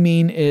that, what I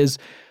mean is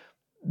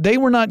they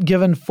were not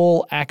given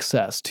full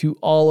access to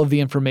all of the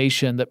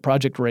information that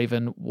Project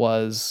Raven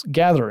was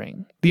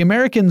gathering. The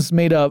Americans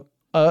made up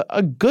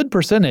a good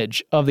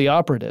percentage of the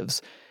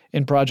operatives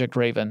in Project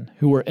Raven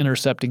who were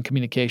intercepting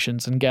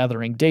communications and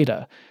gathering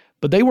data.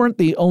 But they weren't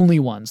the only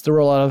ones. There were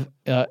a lot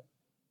of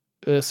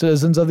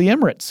citizens of the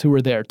Emirates who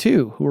were there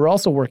too, who were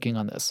also working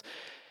on this.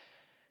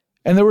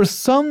 And there was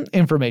some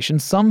information,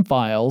 some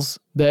files,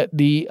 that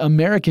the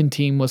American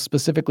team was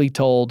specifically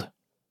told,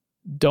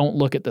 don't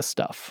look at this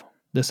stuff.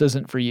 this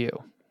isn't for you.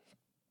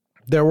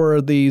 There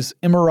were these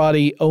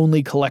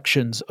Emirati-only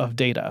collections of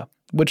data,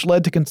 which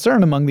led to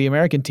concern among the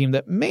American team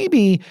that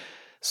maybe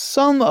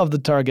some of the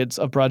targets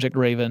of Project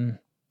Raven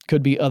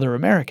could be other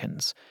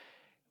Americans,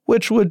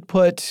 which would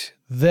put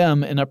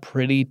them in a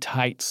pretty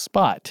tight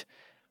spot.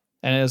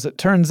 And as it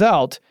turns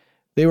out,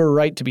 they were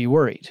right to be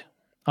worried.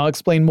 I'll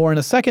explain more in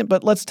a second,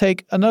 but let's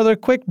take another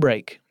quick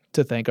break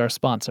to thank our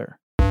sponsor.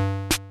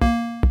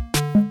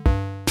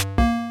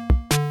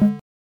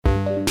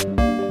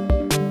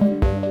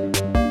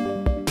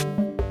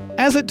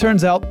 As it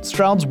turns out,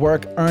 Stroud's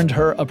work earned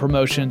her a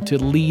promotion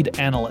to lead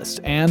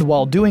analyst, and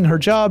while doing her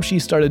job, she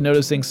started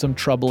noticing some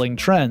troubling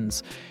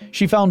trends.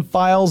 She found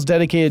files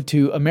dedicated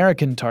to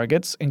American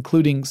targets,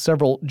 including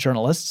several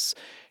journalists.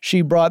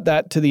 She brought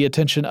that to the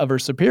attention of her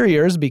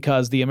superiors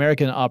because the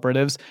American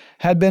operatives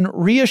had been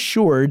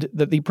reassured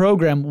that the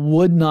program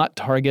would not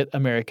target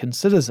American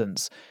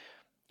citizens.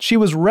 She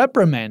was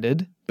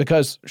reprimanded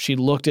because she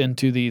looked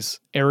into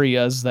these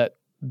areas that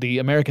the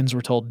Americans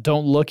were told,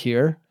 don't look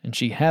here, and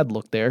she had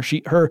looked there.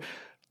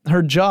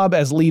 Her job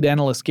as lead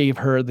analyst gave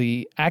her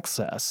the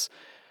access,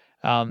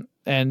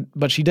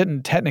 but she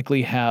didn't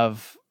technically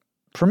have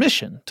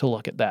permission to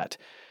look at that.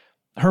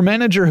 Her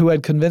manager, who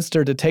had convinced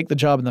her to take the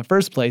job in the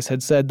first place,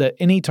 had said that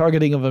any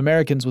targeting of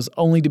Americans was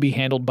only to be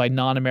handled by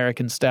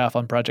non-American staff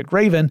on Project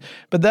Raven,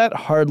 but that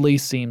hardly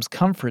seems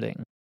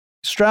comforting.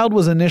 Stroud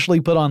was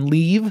initially put on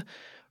leave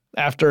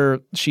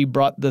after she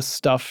brought this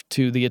stuff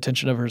to the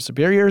attention of her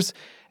superiors,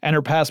 and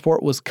her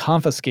passport was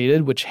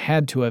confiscated, which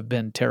had to have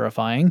been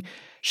terrifying.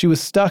 She was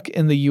stuck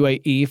in the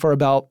UAE for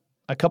about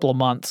a couple of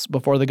months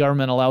before the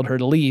government allowed her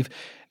to leave,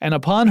 and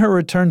upon her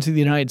return to the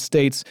United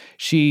States,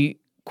 she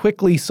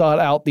quickly sought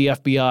out the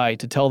FBI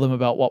to tell them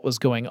about what was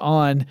going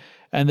on,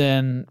 and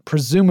then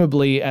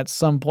presumably at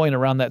some point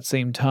around that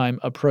same time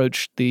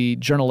approached the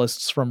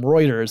journalists from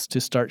Reuters to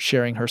start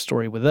sharing her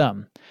story with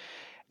them.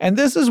 And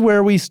this is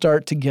where we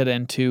start to get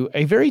into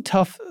a very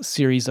tough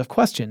series of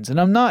questions. And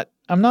I'm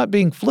not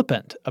being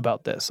flippant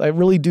about this. I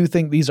really do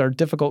think these are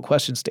difficult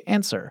questions to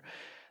answer.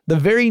 The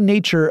very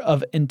nature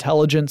of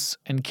intelligence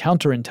and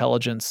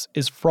counterintelligence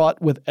is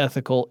fraught with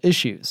ethical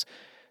issues.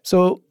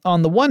 So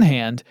on the one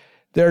hand,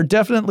 there are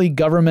definitely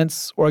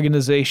governments,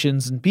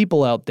 organizations, and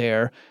people out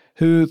there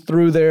who,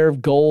 through their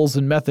goals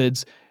and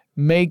methods,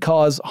 may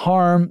cause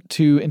harm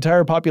to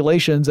entire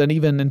populations and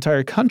even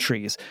entire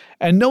countries.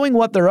 And knowing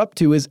what they're up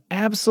to is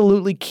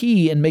absolutely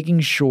key in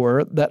making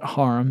sure that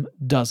harm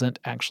doesn't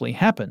actually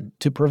happen,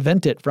 to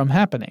prevent it from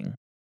happening.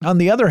 On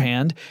the other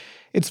hand,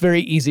 it's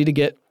very easy to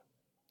get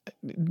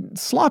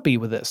sloppy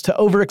with this, to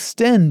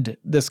overextend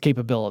this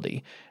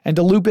capability, and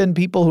to loop in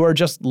people who are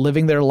just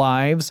living their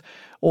lives.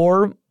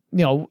 Or,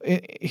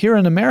 here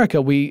in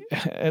America, we,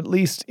 at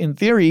least in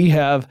theory,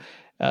 have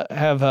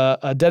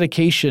a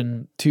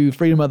dedication to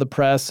freedom of the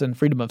press and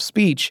freedom of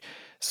speech.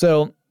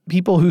 So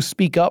people who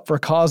speak up for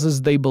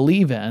causes they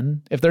believe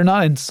in, if they're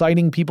not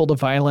inciting people to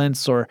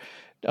violence or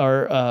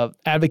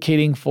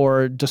advocating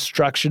for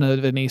destruction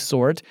of any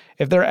sort,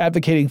 if they're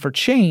advocating for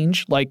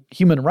change, like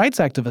human rights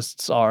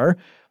activists are,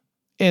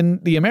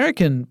 in the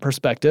American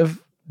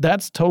perspective,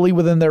 that's totally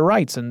within their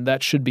rights and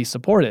that should be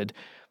supported.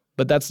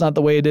 But that's not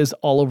the way it is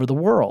all over the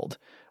world.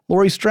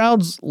 Laurie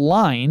Stroud's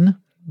line,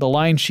 the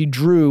line she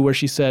drew where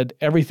she said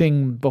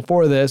everything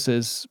before this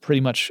is pretty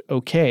much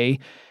okay,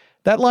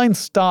 that line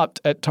stopped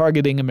at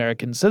targeting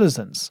American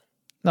citizens.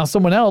 Now,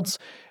 someone else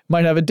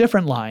might have a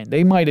different line.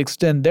 They might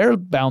extend their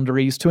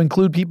boundaries to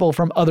include people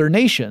from other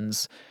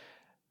nations,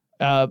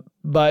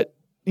 but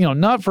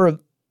not for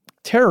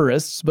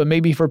terrorists, but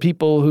maybe for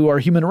people who are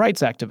human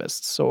rights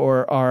activists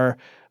or are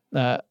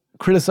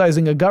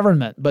criticizing a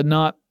government, but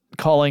not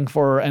calling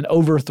for an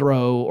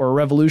overthrow or a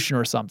revolution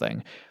or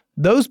something.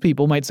 Those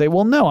people might say,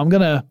 well, no, I'm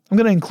gonna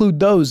include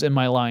those in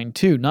my line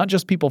too, not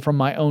just people from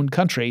my own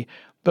country,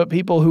 but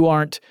people who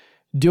aren't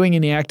doing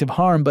any active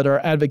harm but are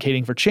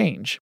advocating for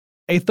change.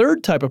 A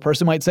third type of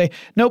person might say,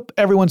 nope,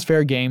 everyone's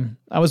fair game.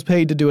 I was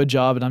paid to do a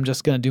job and I'm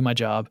just going to do my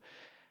job.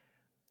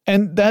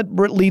 And that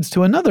leads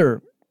to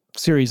another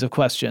series of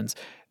questions.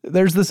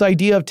 There's this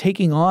idea of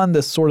taking on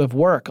this sort of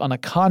work on a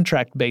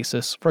contract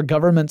basis for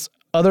governments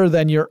other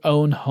than your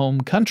own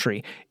home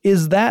country.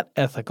 Is that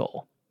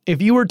ethical?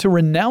 If you were to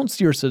renounce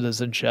your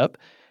citizenship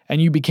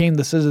and you became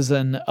the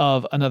citizen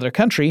of another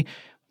country,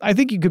 I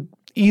think you could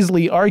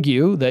easily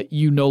argue that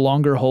you no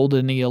longer hold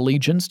any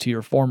allegiance to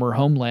your former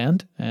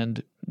homeland,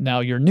 and now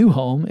your new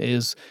home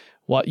is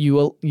what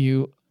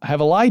you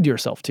have allied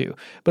yourself to.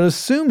 But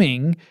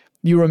assuming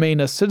you remain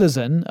a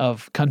citizen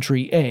of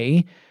country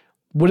A,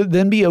 would it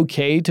then be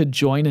okay to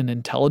join an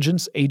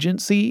intelligence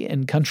agency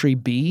in country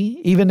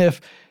B? Even if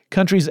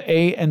countries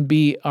A and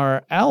B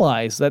are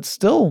allies, that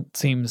still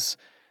seems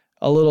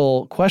a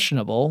little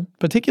questionable,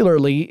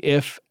 particularly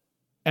if,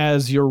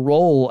 as your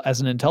role as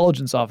an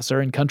intelligence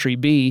officer in country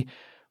B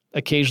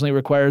occasionally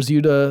requires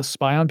you to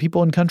spy on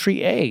people in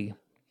country A.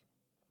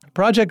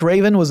 Project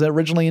Raven was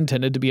originally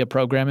intended to be a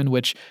program in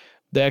which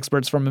the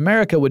experts from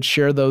America would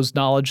share those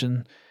knowledge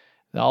and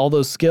all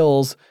those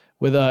skills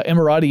with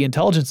Emirati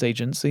intelligence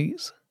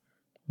agencies.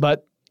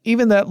 But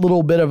even that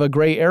little bit of a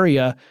gray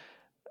area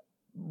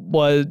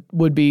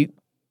would be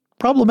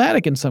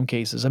problematic in some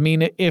cases. I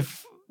mean,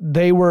 if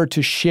they were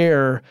to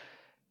share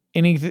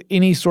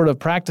any sort of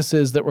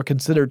practices that were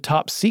considered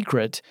top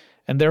secret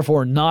and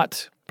therefore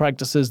not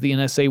practices the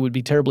NSA would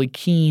be terribly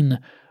keen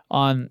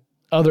on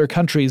other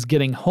countries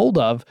getting hold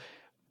of,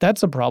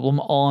 that's a problem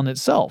all in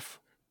itself.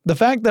 The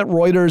fact that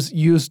Reuters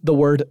used the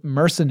word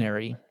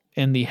mercenary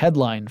in the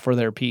headline for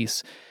their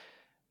piece,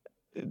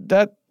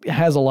 that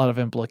has a lot of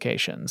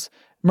implications.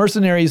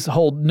 Mercenaries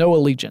hold no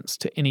allegiance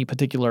to any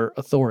particular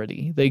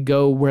authority. They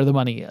go where the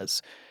money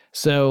is.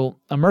 So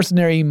a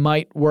mercenary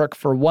might work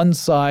for one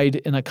side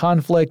in a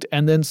conflict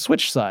and then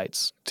switch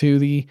sides to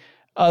the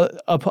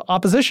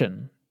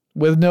opposition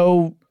with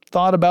no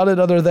thought about it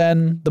other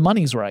than the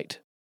money's right.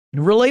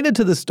 Related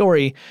to the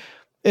story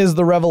is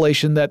the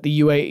revelation that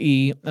the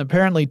UAE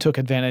apparently took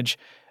advantage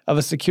of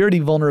a security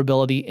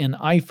vulnerability in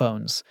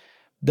iPhones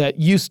that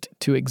used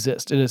to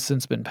exist. It has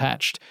since been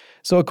patched.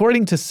 So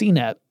according to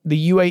CNET,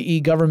 the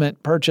UAE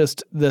government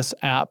purchased this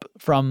app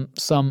from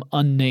some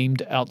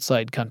unnamed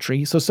outside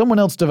country. So someone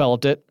else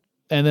developed it,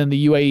 and then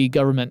the UAE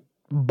government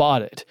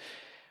bought it.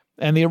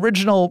 And the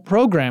original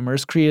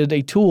programmers created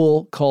a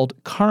tool called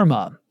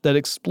Karma that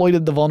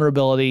exploited the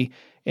vulnerability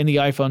in the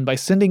iPhone by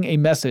sending a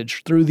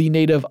message through the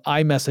native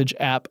iMessage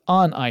app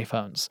on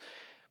iPhones.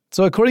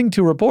 So according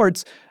to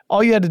reports,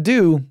 all you had to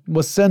do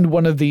was send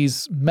one of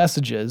these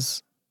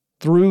messages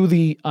through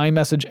the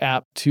iMessage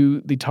app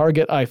to the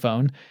target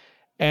iPhone,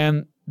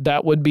 and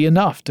that would be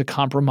enough to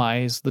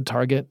compromise the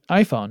target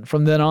iPhone.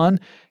 From then on,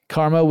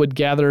 Karma would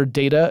gather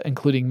data,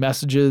 including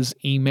messages,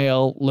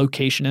 email,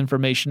 location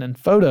information, and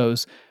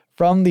photos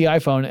from the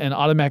iPhone and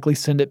automatically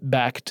send it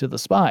back to the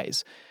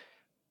spies.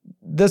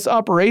 This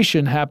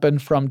operation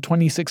happened from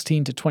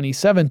 2016 to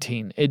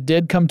 2017. It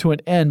did come to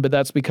an end, but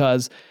that's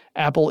because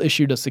Apple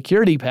issued a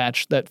security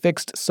patch that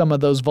fixed some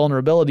of those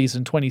vulnerabilities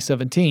in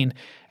 2017,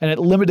 and it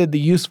limited the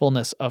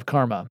usefulness of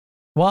Karma.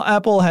 While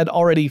Apple had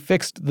already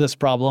fixed this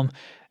problem,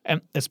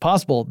 and it's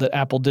possible that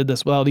Apple did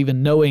this without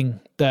even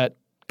knowing that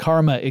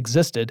Karma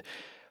existed,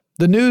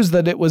 the news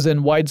that it was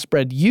in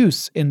widespread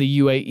use in the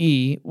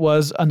UAE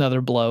was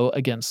another blow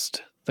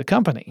against the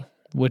company,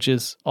 which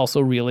is also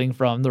reeling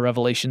from the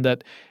revelation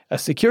that a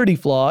security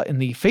flaw in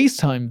the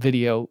FaceTime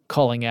video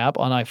calling app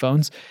on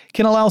iPhones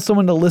can allow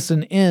someone to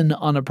listen in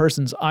on a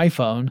person's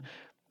iPhone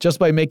just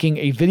by making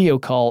a video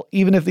call,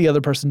 even if the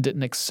other person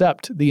didn't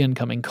accept the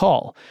incoming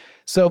call.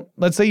 So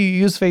let's say you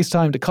use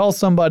FaceTime to call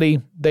somebody,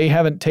 they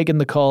haven't taken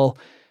the call.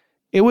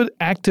 It would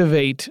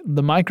activate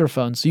the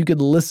microphone so you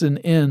could listen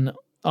in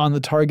on the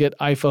target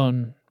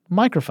iPhone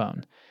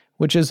microphone,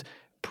 which is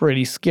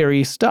pretty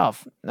scary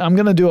stuff. I'm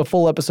going to do a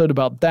full episode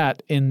about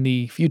that in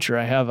the future.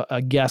 I have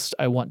a guest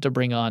I want to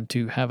bring on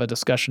to have a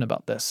discussion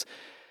about this.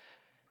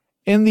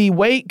 In the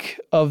wake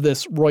of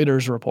this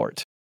Reuters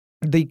report,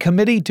 the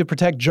Committee to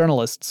Protect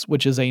Journalists,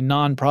 which is a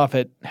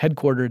nonprofit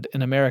headquartered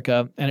in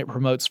America and it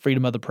promotes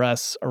freedom of the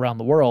press around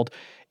the world,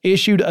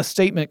 issued a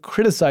statement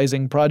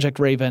criticizing Project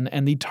Raven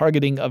and the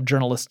targeting of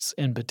journalists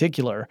in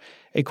particular.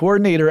 A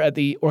coordinator at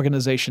the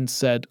organization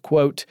said,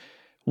 quote,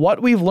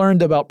 "What we've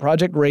learned about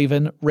Project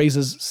Raven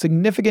raises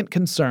significant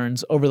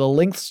concerns over the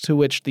lengths to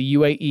which the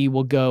UAE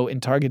will go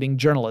in targeting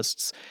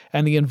journalists,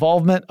 and the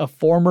involvement of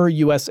former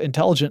U.S.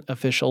 intelligence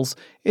officials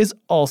is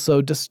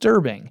also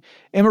disturbing.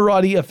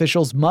 Emirati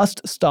officials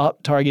must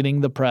stop targeting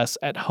the press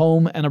at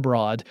home and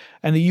abroad,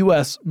 and the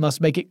U.S.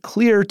 must make it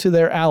clear to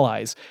their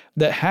allies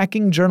that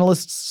hacking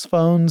journalists'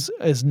 phones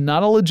is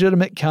not a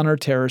legitimate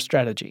counter-terror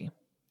strategy."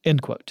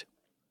 End quote.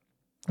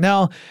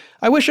 Now,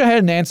 I wish I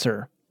had an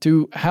answer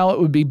to how it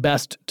would be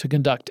best to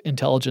conduct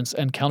intelligence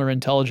and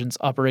counterintelligence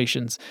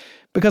operations,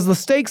 because the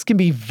stakes can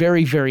be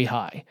very, very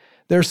high.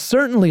 They're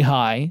certainly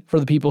high for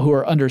the people who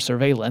are under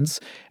surveillance,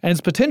 and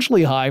it's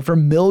potentially high for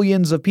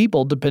millions of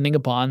people depending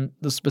upon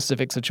the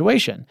specific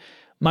situation.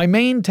 My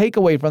main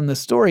takeaway from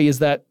this story is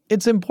that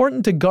it's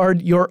important to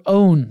guard your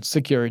own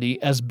security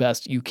as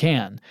best you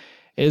can.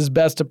 It is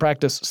best to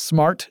practice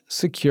smart,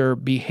 secure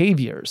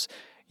behaviors.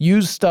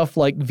 Use stuff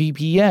like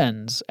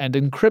VPNs and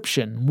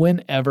encryption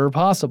whenever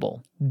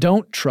possible.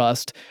 Don't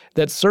trust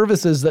that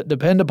services that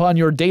depend upon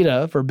your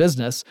data for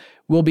business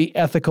will be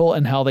ethical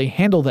in how they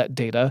handle that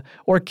data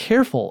or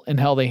careful in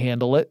how they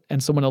handle it,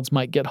 and someone else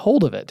might get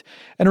hold of it.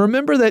 And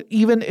remember that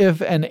even if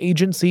an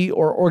agency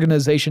or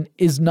organization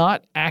is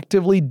not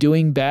actively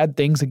doing bad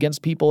things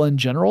against people in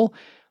general,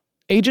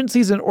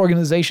 agencies and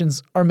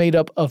organizations are made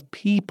up of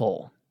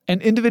people.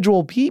 And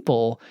individual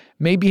people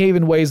may behave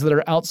in ways that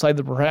are outside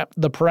the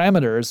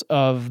parameters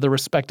of the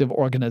respective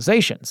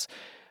organizations.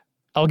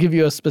 I'll give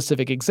you a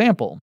specific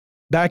example.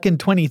 Back in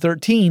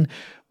 2013,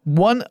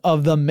 one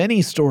of the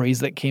many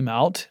stories that came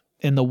out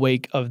in the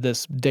wake of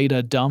this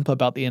data dump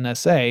about the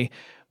NSA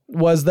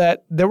was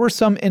that there were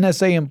some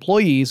NSA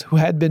employees who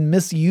had been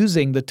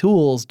misusing the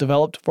tools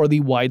developed for the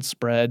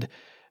widespread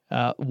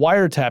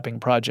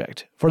wiretapping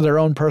project for their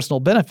own personal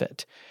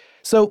benefit.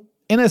 So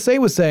NSA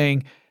was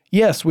saying,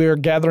 yes, we are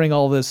gathering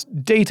all this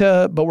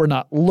data, but we're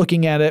not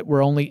looking at it.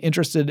 We're only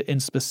interested in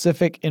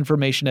specific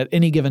information at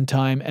any given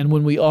time. And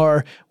when we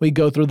are, we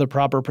go through the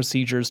proper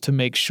procedures to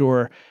make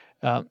sure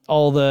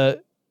all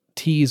the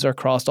T's are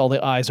crossed, all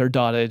the I's are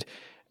dotted,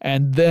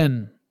 and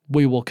then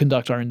we will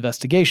conduct our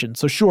investigation.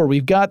 So sure,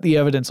 we've got the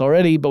evidence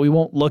already, but we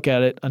won't look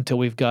at it until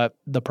we've got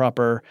the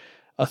proper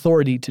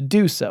authority to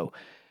do so.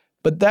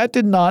 But that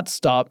did not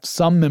stop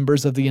some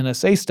members of the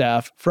NSA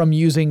staff from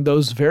using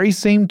those very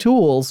same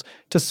tools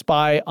to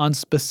spy on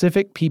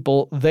specific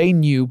people they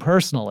knew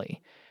personally,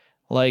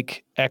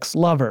 like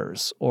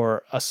ex-lovers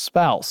or a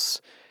spouse.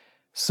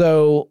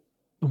 So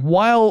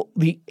while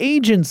the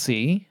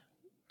agency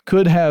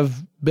could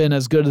have been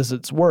as good as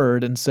its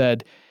word and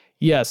said,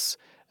 yes,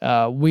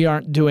 we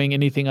aren't doing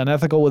anything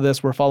unethical with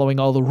this, we're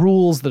following all the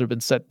rules that have been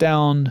set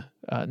down,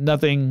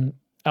 nothing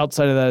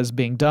outside of that is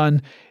being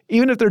done.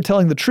 Even if they're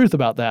telling the truth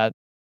about that,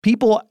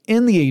 people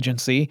in the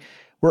agency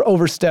were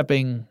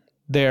overstepping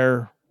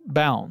their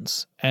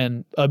bounds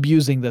and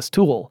abusing this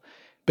tool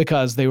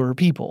because they were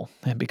people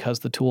and because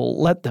the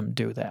tool let them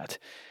do that.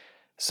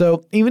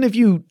 So even if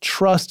you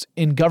trust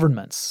in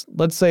governments,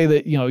 let's say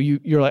that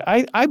you're like,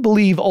 I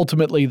believe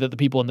ultimately that the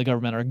people in the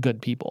government are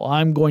good people.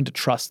 I'm going to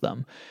trust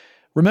them.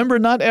 Remember,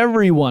 not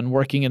everyone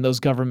working in those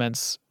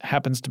governments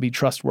happens to be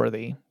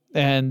trustworthy.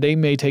 And they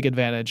may take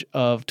advantage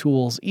of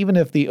tools, even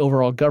if the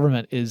overall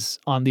government is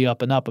on the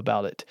up and up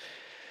about it.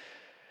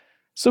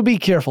 So be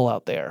careful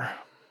out there.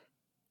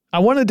 I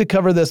wanted to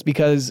cover this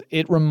because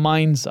it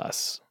reminds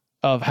us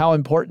of how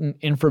important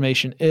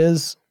information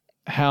is,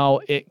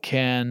 how it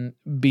can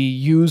be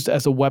used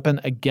as a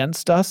weapon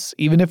against us,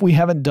 even if we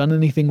haven't done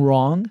anything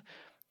wrong,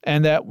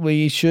 and that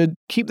we should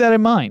keep that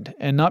in mind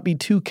and not be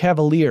too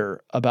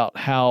cavalier about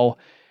how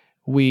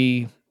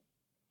we,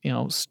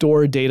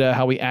 store data,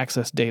 how we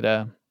access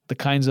data, the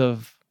kinds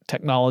of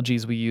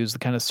technologies we use, the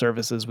kind of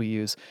services we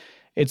use.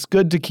 It's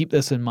good to keep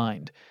this in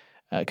mind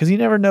because you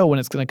never know when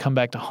it's going to come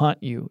back to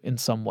haunt you in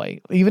some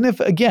way. Even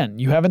if, again,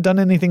 you haven't done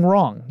anything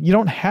wrong. You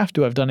don't have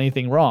to have done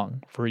anything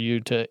wrong for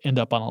you to end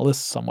up on a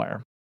list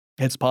somewhere.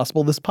 It's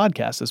possible this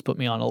podcast has put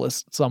me on a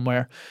list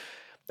somewhere.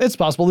 It's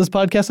possible this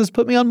podcast has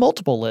put me on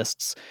multiple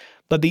lists.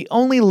 But the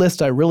only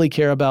list I really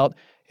care about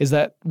is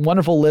that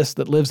wonderful list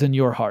that lives in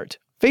your heart.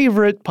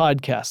 Favorite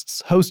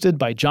podcasts hosted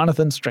by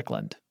Jonathan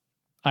Strickland.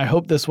 I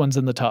hope this one's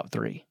in the top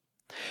 3.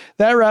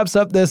 That wraps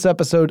up this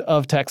episode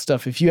of Tech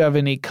Stuff. If you have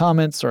any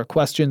comments or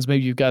questions,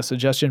 maybe you've got a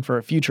suggestion for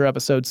a future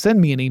episode,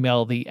 send me an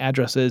email. The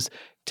address is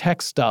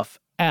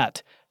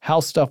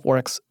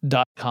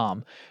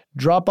techstuff@howstuffworks.com.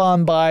 Drop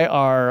on by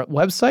our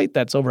website.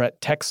 That's over at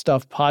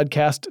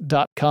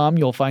techstuffpodcast.com.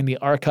 You'll find the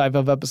archive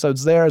of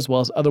episodes there, as well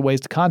as other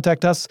ways to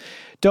contact us.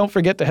 Don't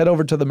forget to head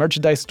over to the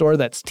merchandise store.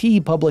 That's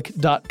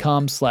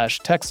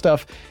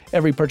tpublic.com/techstuff.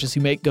 Every purchase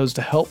you make goes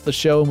to help the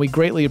show, and we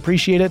greatly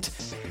appreciate it.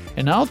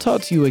 And I'll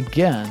talk to you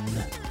again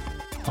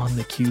on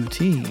the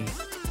QT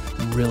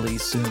really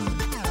soon.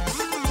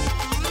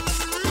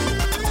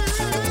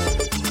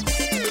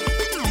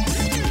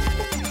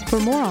 For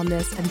more on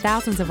this and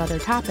thousands of other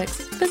topics,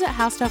 visit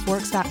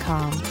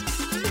howstuffworks.com.